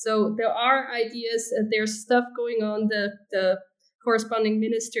opposition. So there are ideas, there's stuff going on. The corresponding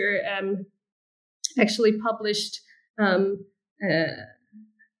minister actually published a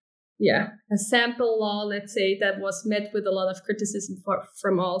sample law, let's say, that was met with a lot of criticism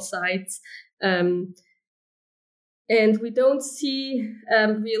from all sides. And we don't see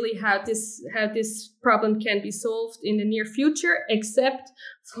really how this problem can be solved in the near future, except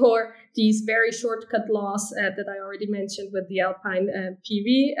for these very shortcut laws that I already mentioned with the Alpine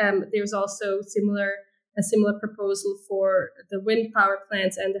PV. There's also a similar proposal for the wind power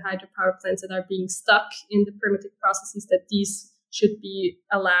plants and the hydropower plants that are being stuck in the permitting processes, that these should be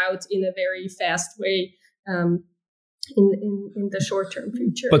allowed in a very fast way in the short-term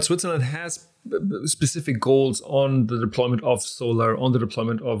future. But Switzerland has specific goals on the deployment of solar, on the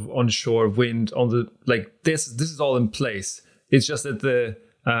deployment of onshore wind, on the this is all in place. It's just that the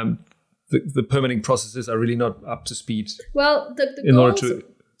permitting processes are really not up to speed. Well,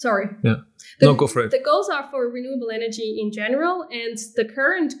 Go for it. The goals are for renewable energy in general, and the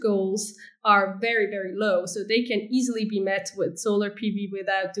current goals are very, very low. So they can easily be met with solar PV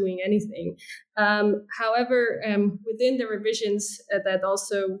without doing anything. However, within the revisions that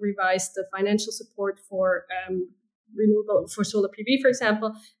also revised the financial support for for solar PV, for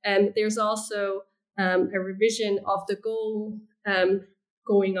example, there's also a revision of the goal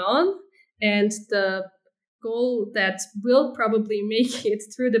going on, and the goal that will probably make it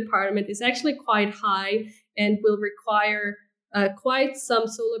through the parliament is actually quite high and will require quite some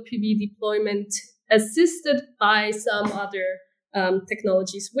solar PV deployment assisted by some other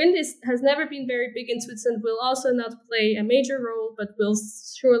technologies. Wind has never been very big in Switzerland, will also not play a major role, but will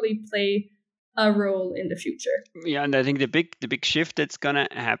surely play a role in the future. Yeah, and I think the big shift that's gonna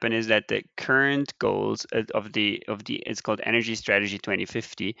happen is that the current goals of the it's called Energy Strategy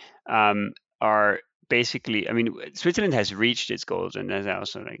 2050 are basically, I mean, Switzerland has reached its goals and has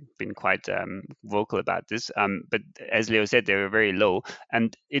also been quite vocal about this. But as Leo said, they were very low,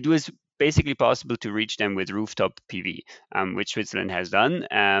 and it was basically possible to reach them with rooftop PV, which Switzerland has done,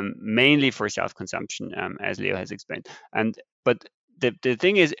 mainly for self-consumption, as Leo has explained. But the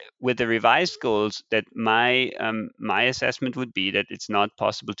thing is, with the revised goals, that my assessment would be that it's not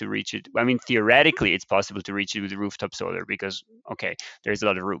possible to reach it. I mean, theoretically, it's possible to reach it with rooftop solar because, okay, there's a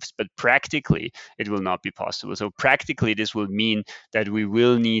lot of roofs, but practically, it will not be possible. So practically, this will mean that we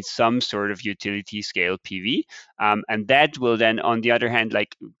will need some sort of utility scale PV, and that will then, on the other hand,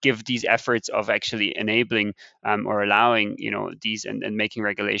 give these efforts of actually enabling or allowing, these and making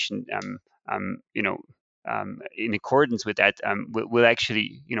regulation, in accordance with that, will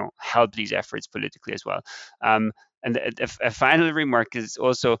actually, help these efforts politically as well. And a final remark is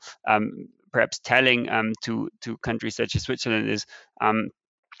also perhaps telling to countries such as Switzerland is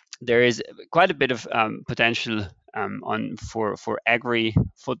there is quite a bit of potential for agri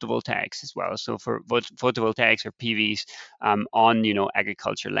photovoltaics as well. So for photovoltaics or PVs on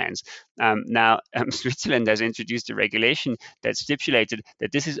agriculture lands. Now Switzerland has introduced a regulation that stipulated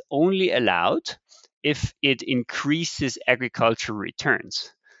that this is only allowed if it increases agriculture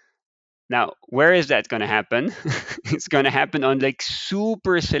returns. Now, where is that going to happen? It's going to happen on like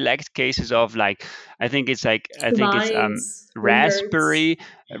super select cases of like, I think it's raspberry,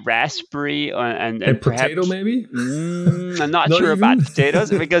 and And perhaps potato maybe. I'm not Not sure even? about potatoes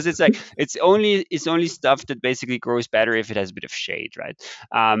because it's like it's only stuff that basically grows better if it has a bit of shade, right?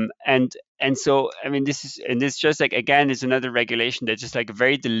 And so I mean this just like again is another regulation that just like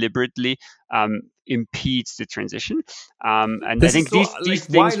very deliberately impedes the transition. And This I think is so, these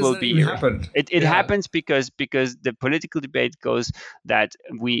why things does will that be even happen? it Yeah. happens because the political debate goes that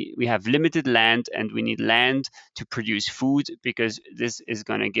we have limited land and we need land to produce food because this is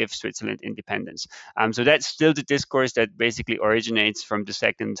going to give Switzerland independence. So that's still the discourse that basically originates from the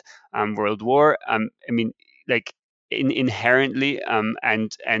Second World War. I mean, like inherently,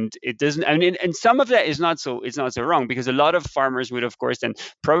 and it doesn't. I mean, and some of that is not so wrong because a lot of farmers would, of course, then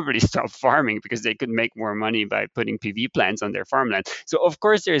probably stop farming because they could make more money by putting PV plants on their farmland. So of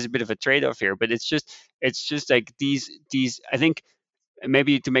course there is a bit of a trade-off here, but it's just like these. I think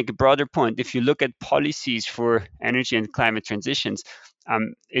maybe to make a broader point, if you look at policies for energy and climate transitions,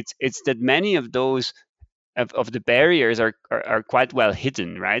 it's that many of those of the barriers are quite well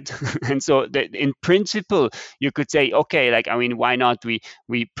hidden, right? And so in principle, you could say, okay, like I mean, why not?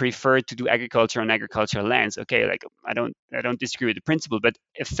 We prefer to do agriculture on agricultural lands. Okay, like I don't disagree with the principle, but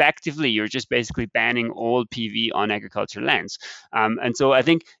effectively, you're just basically banning all PV on agricultural lands. And so I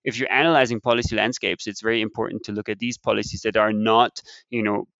think if you're analyzing policy landscapes, it's very important to look at these policies that are not,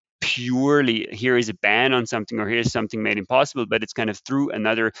 purely here is a ban on something or here's something made impossible, but it's kind of through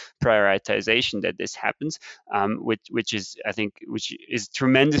another prioritization that this happens, which is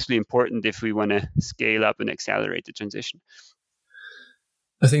tremendously important if we want to scale up and accelerate the transition.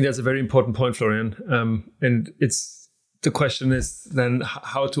 I think that's a very important point, Florian. And the question is then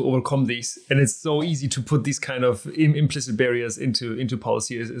how to overcome these. And it's so easy to put these kind of implicit barriers into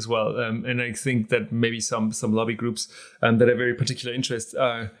policy as well. And I think that maybe some lobby groups that have very particular interests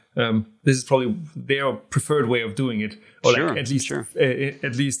this is probably their preferred way of doing it, or sure, like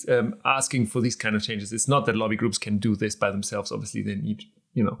at least asking for these kind of changes. It's not that lobby groups can do this by themselves. Obviously, they need,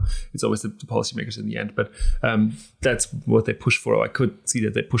 it's always the policymakers in the end. But that's what they push for. Or I could see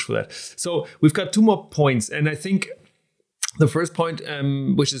that they push for that. So we've got two more points, and I think the first point,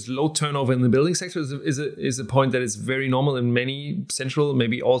 which is low turnover in the building sector, is a point that is very normal in many central,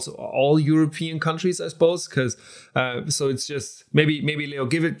 maybe also all European countries, I suppose. Because so it's just maybe Leo,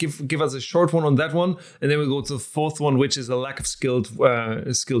 give us a short one on that one, and then we'll go to the fourth one, which is a lack of skilled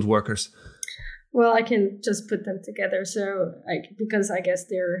workers. Well, I can just put them together. So, because I guess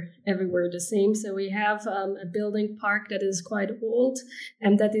they're everywhere the same. So we have a building park that is quite old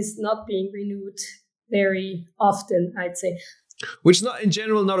and that is not being renewed very often, I'd say. Which is not in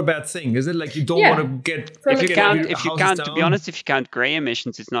general not a bad thing, is it? Like you don't want to get if you count to be honest, if you count gray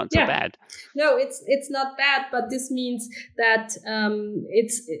emissions, it's not so bad. No, it's not bad, but this means that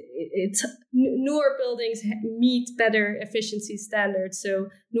it's newer buildings meet better efficiency standards. So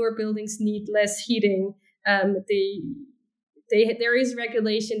newer buildings need less heating. There is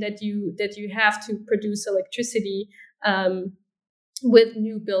regulation that you have to produce electricity with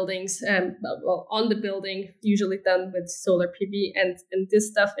new buildings, on the building, usually done with solar PV and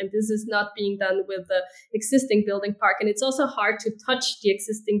this stuff. And this is not being done with the existing building park. And it's also hard to touch the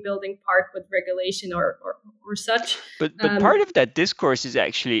existing building park with regulation or such. But part of that discourse is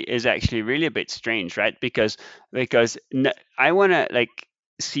actually really a bit strange, right? Because I want to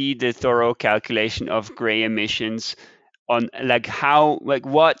see the thorough calculation of gray emissions on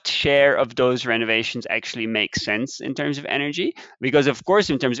what share of those renovations actually make sense in terms of energy, because of course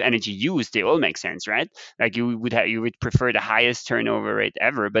in terms of energy use they all make sense, right? Like you would prefer the highest turnover rate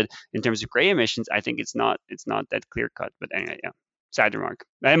ever, but in terms of gray emissions I think it's not that clear cut. But anyway, yeah, side remark.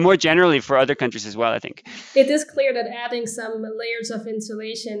 And more generally for other countries as well, I think it is clear that adding some layers of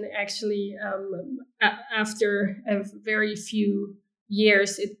insulation actually after a very few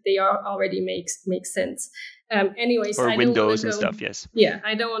years they already makes sense. Anyways, or I windows and stuff. Yes. Yeah,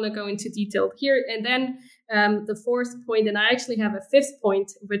 I don't want to go into detail here. And then the fourth point, and I actually have a fifth point,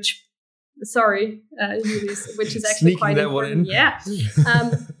 which, sorry, which is actually quite important. Yeah,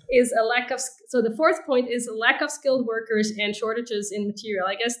 is a lack of. So the fourth point is a lack of skilled workers and shortages in material.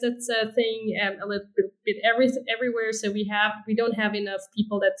 I guess that's a thing a little bit everywhere. So we don't have enough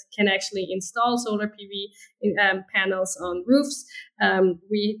people that can actually install solar PV panels on roofs.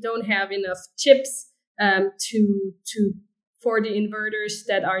 We don't have enough chips. to for the inverters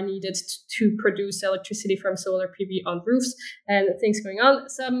that are needed to produce electricity from solar PV on roofs and things going on.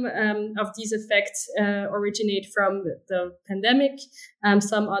 Some of these effects originate from the pandemic,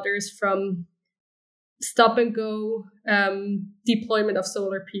 some others from stop and go deployment of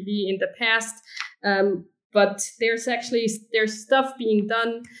solar PV in the past. But there's stuff being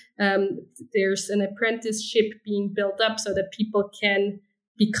done. There's an apprenticeship being built up so that people can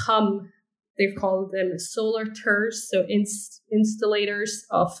become, they call them solar-ters, so installators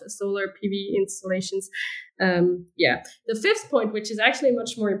of solar PV installations. The fifth point, which is actually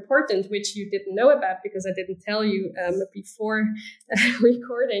much more important, which you didn't know about because I didn't tell you before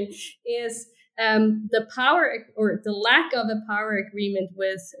recording, is the power or the lack of a power agreement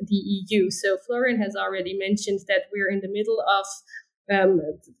with the EU. So Florian has already mentioned that we're in the middle of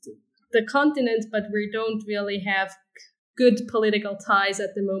the continent, but we don't really have good political ties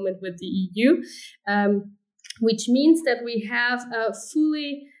at the moment with the EU, which means that we have a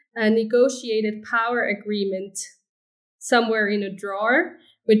fully negotiated power agreement somewhere in a drawer,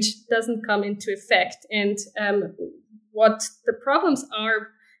 which doesn't come into effect. And what the problems are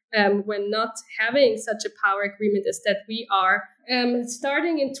when not having such a power agreement is that we are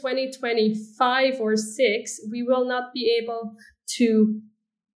starting in 2025 or 6, we will not be able to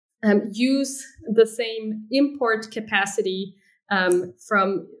use the same import capacity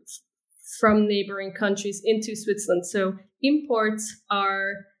from neighboring countries into Switzerland. So imports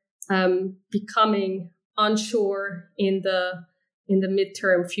are becoming onshore in the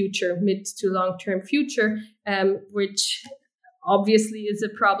midterm future, mid to long term future, which obviously is a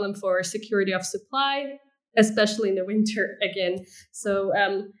problem for security of supply, especially in the winter again. So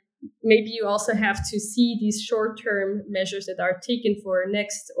maybe you also have to see these short-term measures that are taken for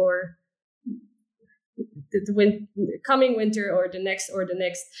next or the coming winter or the next.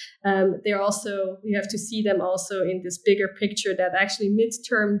 They're also, you have to see them also in this bigger picture that actually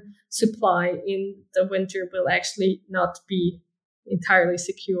midterm supply in the winter will actually not be entirely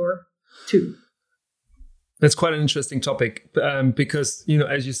secure too. That's quite an interesting topic because,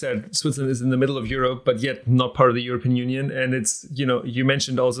 as you said, Switzerland is in the middle of Europe, but yet not part of the European Union. And it's, you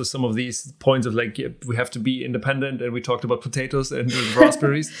mentioned also some of these points of we have to be independent, and we talked about potatoes and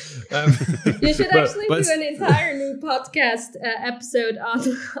raspberries. You should do an entire new podcast episode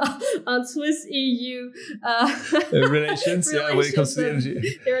on Swiss EU relations. Yeah, when it comes to the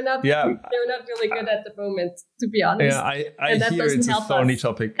energy. They're not really good at the moment, to be honest. Yeah, I hear it's a thorny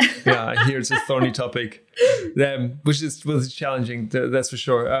topic. Yeah, I hear it's a thorny topic. Which was challenging, that's for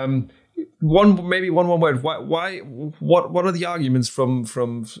sure. One more word. What are the arguments from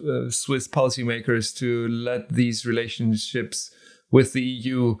Swiss policymakers to let these relationships with the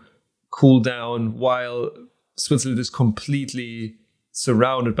EU cool down while Switzerland is completely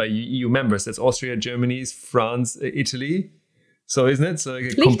surrounded by EU members? That's Austria, Germany, France, Italy. So isn't it? So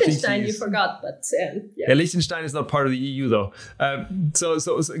Liechtenstein, you forgot, but yeah, Liechtenstein is not part of the EU though. So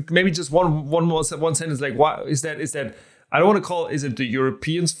maybe just one sentence. Like, why is that? I don't want to call. Is it the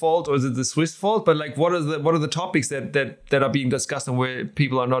Europeans' fault or is it the Swiss fault? But like, what are the topics that are being discussed and where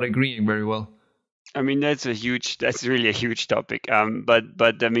people are not agreeing very well? I mean, that's really a huge topic.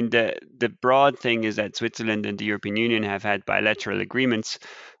 But I mean, the broad thing is that Switzerland and the European Union have had bilateral agreements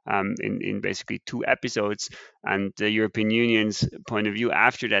in basically 2 episodes. And the European Union's point of view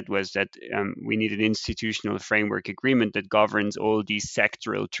after that was that we need an institutional framework agreement that governs all these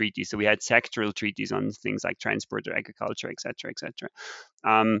sectoral treaties. So we had sectoral treaties on things like transport or agriculture, et cetera.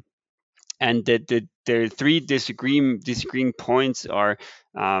 And the 3 disagreeing points are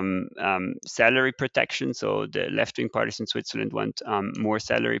salary protection. So the left-wing parties in Switzerland want more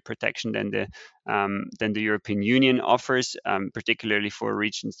salary protection than the European Union offers, particularly for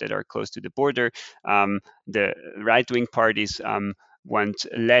regions that are close to the border. The right-wing parties want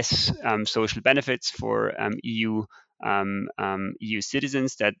less social benefits for EU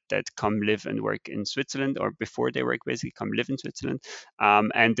citizens that come live and work in Switzerland, or before they work, basically come live in Switzerland.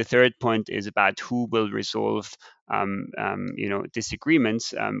 And the third point is about who will resolve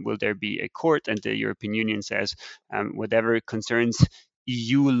disagreements. Will there be a court? And the European Union says whatever concerns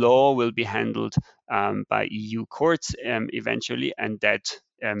EU law will be handled by EU courts eventually, and that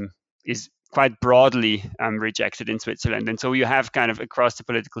is quite broadly rejected in Switzerland. And so you have kind of across the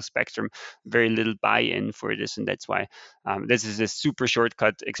political spectrum very little buy-in for this. And that's why this is a super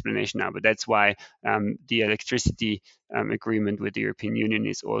shortcut explanation now, but that's why the electricity agreement with the European Union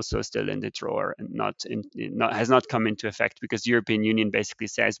is also still in the drawer and has not come into effect, because the European Union basically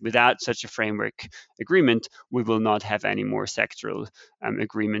says without such a framework agreement, we will not have any more sectoral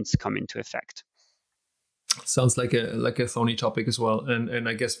agreements come into effect. Sounds like a thorny topic as well, and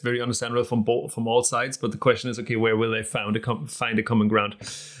I guess very understandable from all sides. But the question is, okay, where will they find a common ground?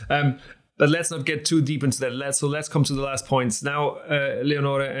 But let's not get too deep into that. Let's come to the last points now.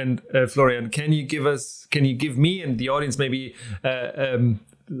 Leonore and Florian, can you give me and the audience maybe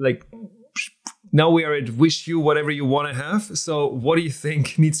now we are at wish you whatever you want to have. So what do you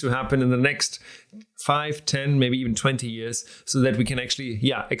think needs to happen in the next 5, 10, maybe even 20 years so that we can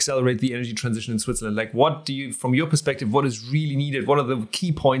actually, accelerate the energy transition in Switzerland? Like, what do you, from your perspective, what is really needed? What are the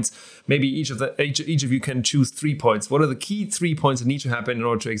key points? Maybe each of you can choose 3 points. What are the key 3 points that need to happen in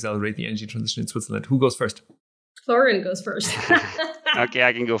order to accelerate the energy transition in Switzerland? Who goes first? Florian goes first. Okay,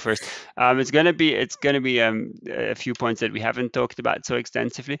 I can go first. It's gonna be a few points that we haven't talked about so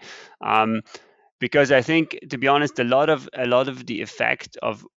extensively. Because I think, to be honest, a lot of the effect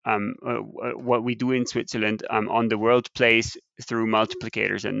of what we do in Switzerland on the world plays through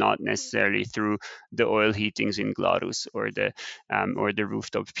multiplicators and not necessarily through the oil heatings in Glarus or the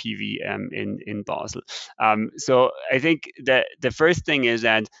rooftop PV in Basel. So I think that the first thing is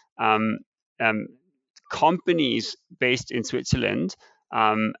that companies based in Switzerland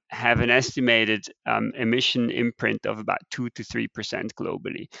have an estimated emission imprint of about 2 to 3%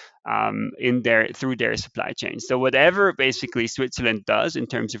 globally through their supply chain. So whatever basically Switzerland does in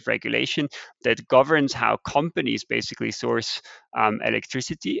terms of regulation that governs how companies basically source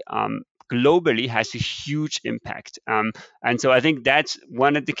electricity globally has a huge impact. And so I think that's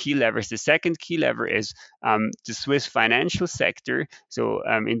one of the key levers. The second key lever is the Swiss financial sector. So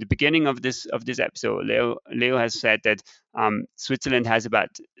in the beginning of this episode, Leo has said that Switzerland has about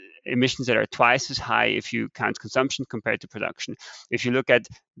emissions that are twice as high if you count consumption compared to production. If you look at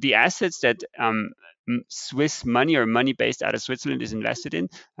the assets that Swiss money or money based out of Switzerland is invested in,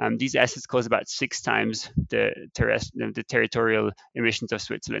 these assets cause about 6 times the territorial emissions of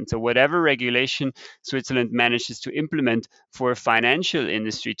Switzerland. So whatever regulation Switzerland manages to implement for financial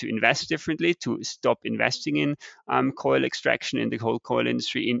industry to invest differently, to stop investing in coal extraction in the whole coal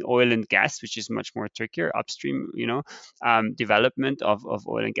industry, in oil and gas, which is much more trickier, upstream, development of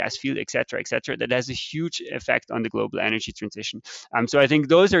oil and gas field, et cetera, that has a huge effect on the global energy transition. So I think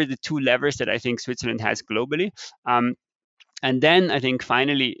those are the 2 levers that I think Switzerland has globally. And then I think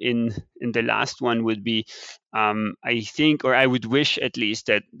finally in the last one would be, I think, or I would wish at least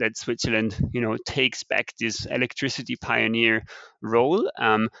that Switzerland, takes back this electricity pioneer role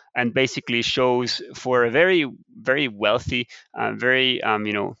and basically shows for a very, very wealthy, very,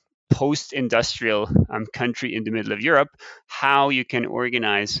 post-industrial country in the middle of Europe, how you can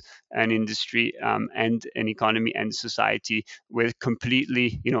organize an industry and an economy and society with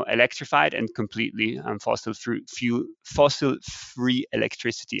completely, electrified and completely fossil-free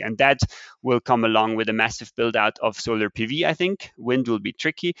electricity. And that will come along with a massive build-out of solar PV, I think. Wind will be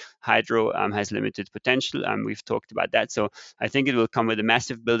tricky. Hydro has limited potential. We've talked about that. So I think it will come with a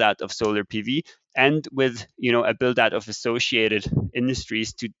massive build-out of solar PV and with, a build-out of associated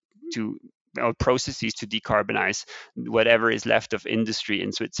industries or processes to decarbonize whatever is left of industry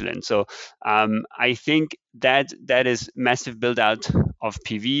in Switzerland. So I think that is massive build out of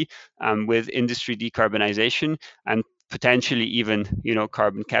PV with industry decarbonization and potentially even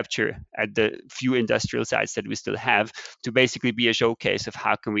carbon capture at the few industrial sites that we still have, to basically be a showcase of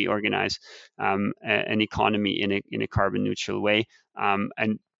how can we organize an economy in a carbon neutral way.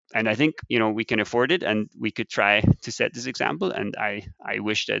 And I think we can afford it, and we could try to set this example. And I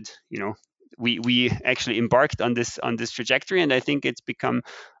wish that we actually embarked on this trajectory, and I think it's become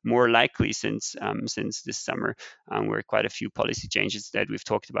more likely since this summer, where quite a few policy changes that we've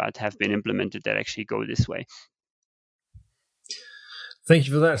talked about have been implemented that actually go this way. Thank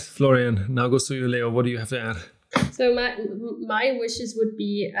you for that, Florian. Now goes to you, Leo. What do you have to add? So my wishes would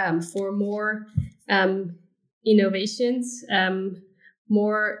be for more innovations,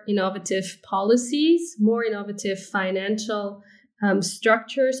 more innovative policies, more innovative financial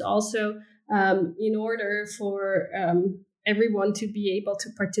structures, also in order for everyone to be able to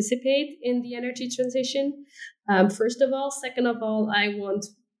participate in the energy transition. First of all. Second of all, I want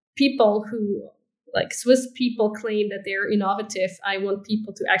people who, like Swiss people, claim that they're innovative. I want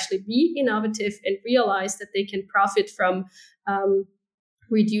people to actually be innovative and realize that they can profit from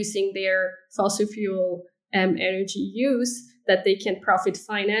reducing their fossil fuel energy use, that they can profit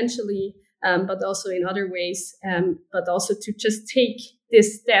financially, but also in other ways, but also to just take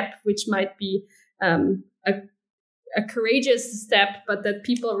this step, which might be a courageous step, but that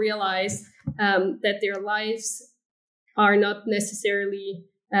people realize that their lives are not necessarily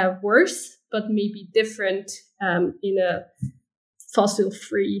worse, but maybe different in a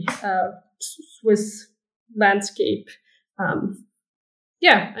fossil-free Swiss landscape.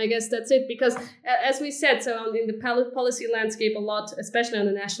 Yeah, I guess that's it. Because as we said, so in the policy landscape, a lot, especially on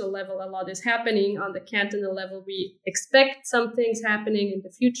the national level, a lot is happening. On the cantonal level, we expect some things happening in the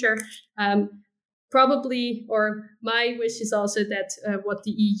future. Probably, or my wish is also that what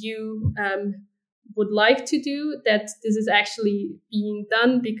the EU would like to do, that this is actually being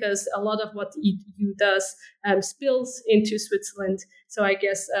done, because a lot of what the EU does spills into Switzerland. So I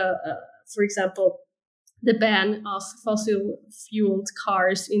guess, for example, the ban of fossil-fueled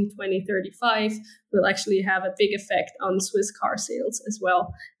cars in 2035 will actually have a big effect on Swiss car sales as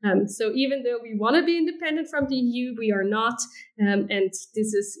well. So even though we want to be independent from the EU, we are not. And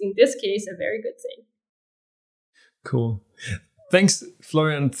this is, in this case, a very good thing. Cool. Thanks,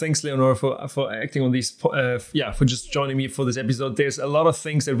 Florian. Thanks, Leonora, for acting on these. For just joining me for this episode. There's a lot of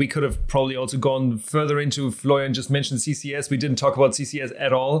things that we could have probably also gone further into. Florian just mentioned CCS. We didn't talk about CCS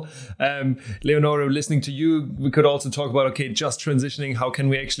at all. Leonora, listening to you, we could also talk about, okay, just transitioning. How can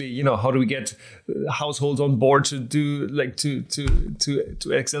we actually, how do we get households on board to do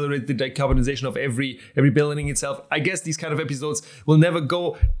to accelerate the decarbonization of every building itself? I guess these kind of episodes will never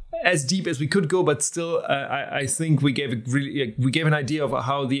go as deep as we could go, but still, I think we gave an idea of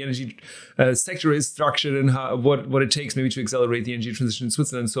how the energy sector is structured and what it takes maybe to accelerate the energy transition in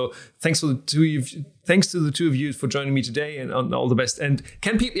Switzerland. So thanks to the two of you for joining me today, and all the best. And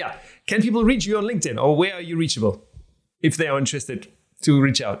can people reach you on LinkedIn, or where are you reachable if they are interested to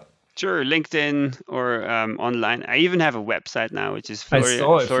reach out? Sure, LinkedIn or online. I even have a website now, which is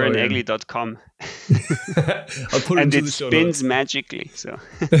florianegli.com. I'll put it and into it the show spins notes. magically, so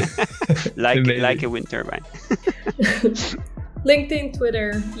like a wind turbine. LinkedIn,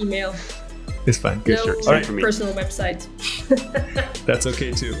 Twitter, email. It's fine. No All right. personal website. That's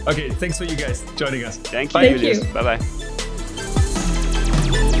okay too. Okay, thanks for you guys joining us. Thank you, Thank Julius. you. Bye-bye.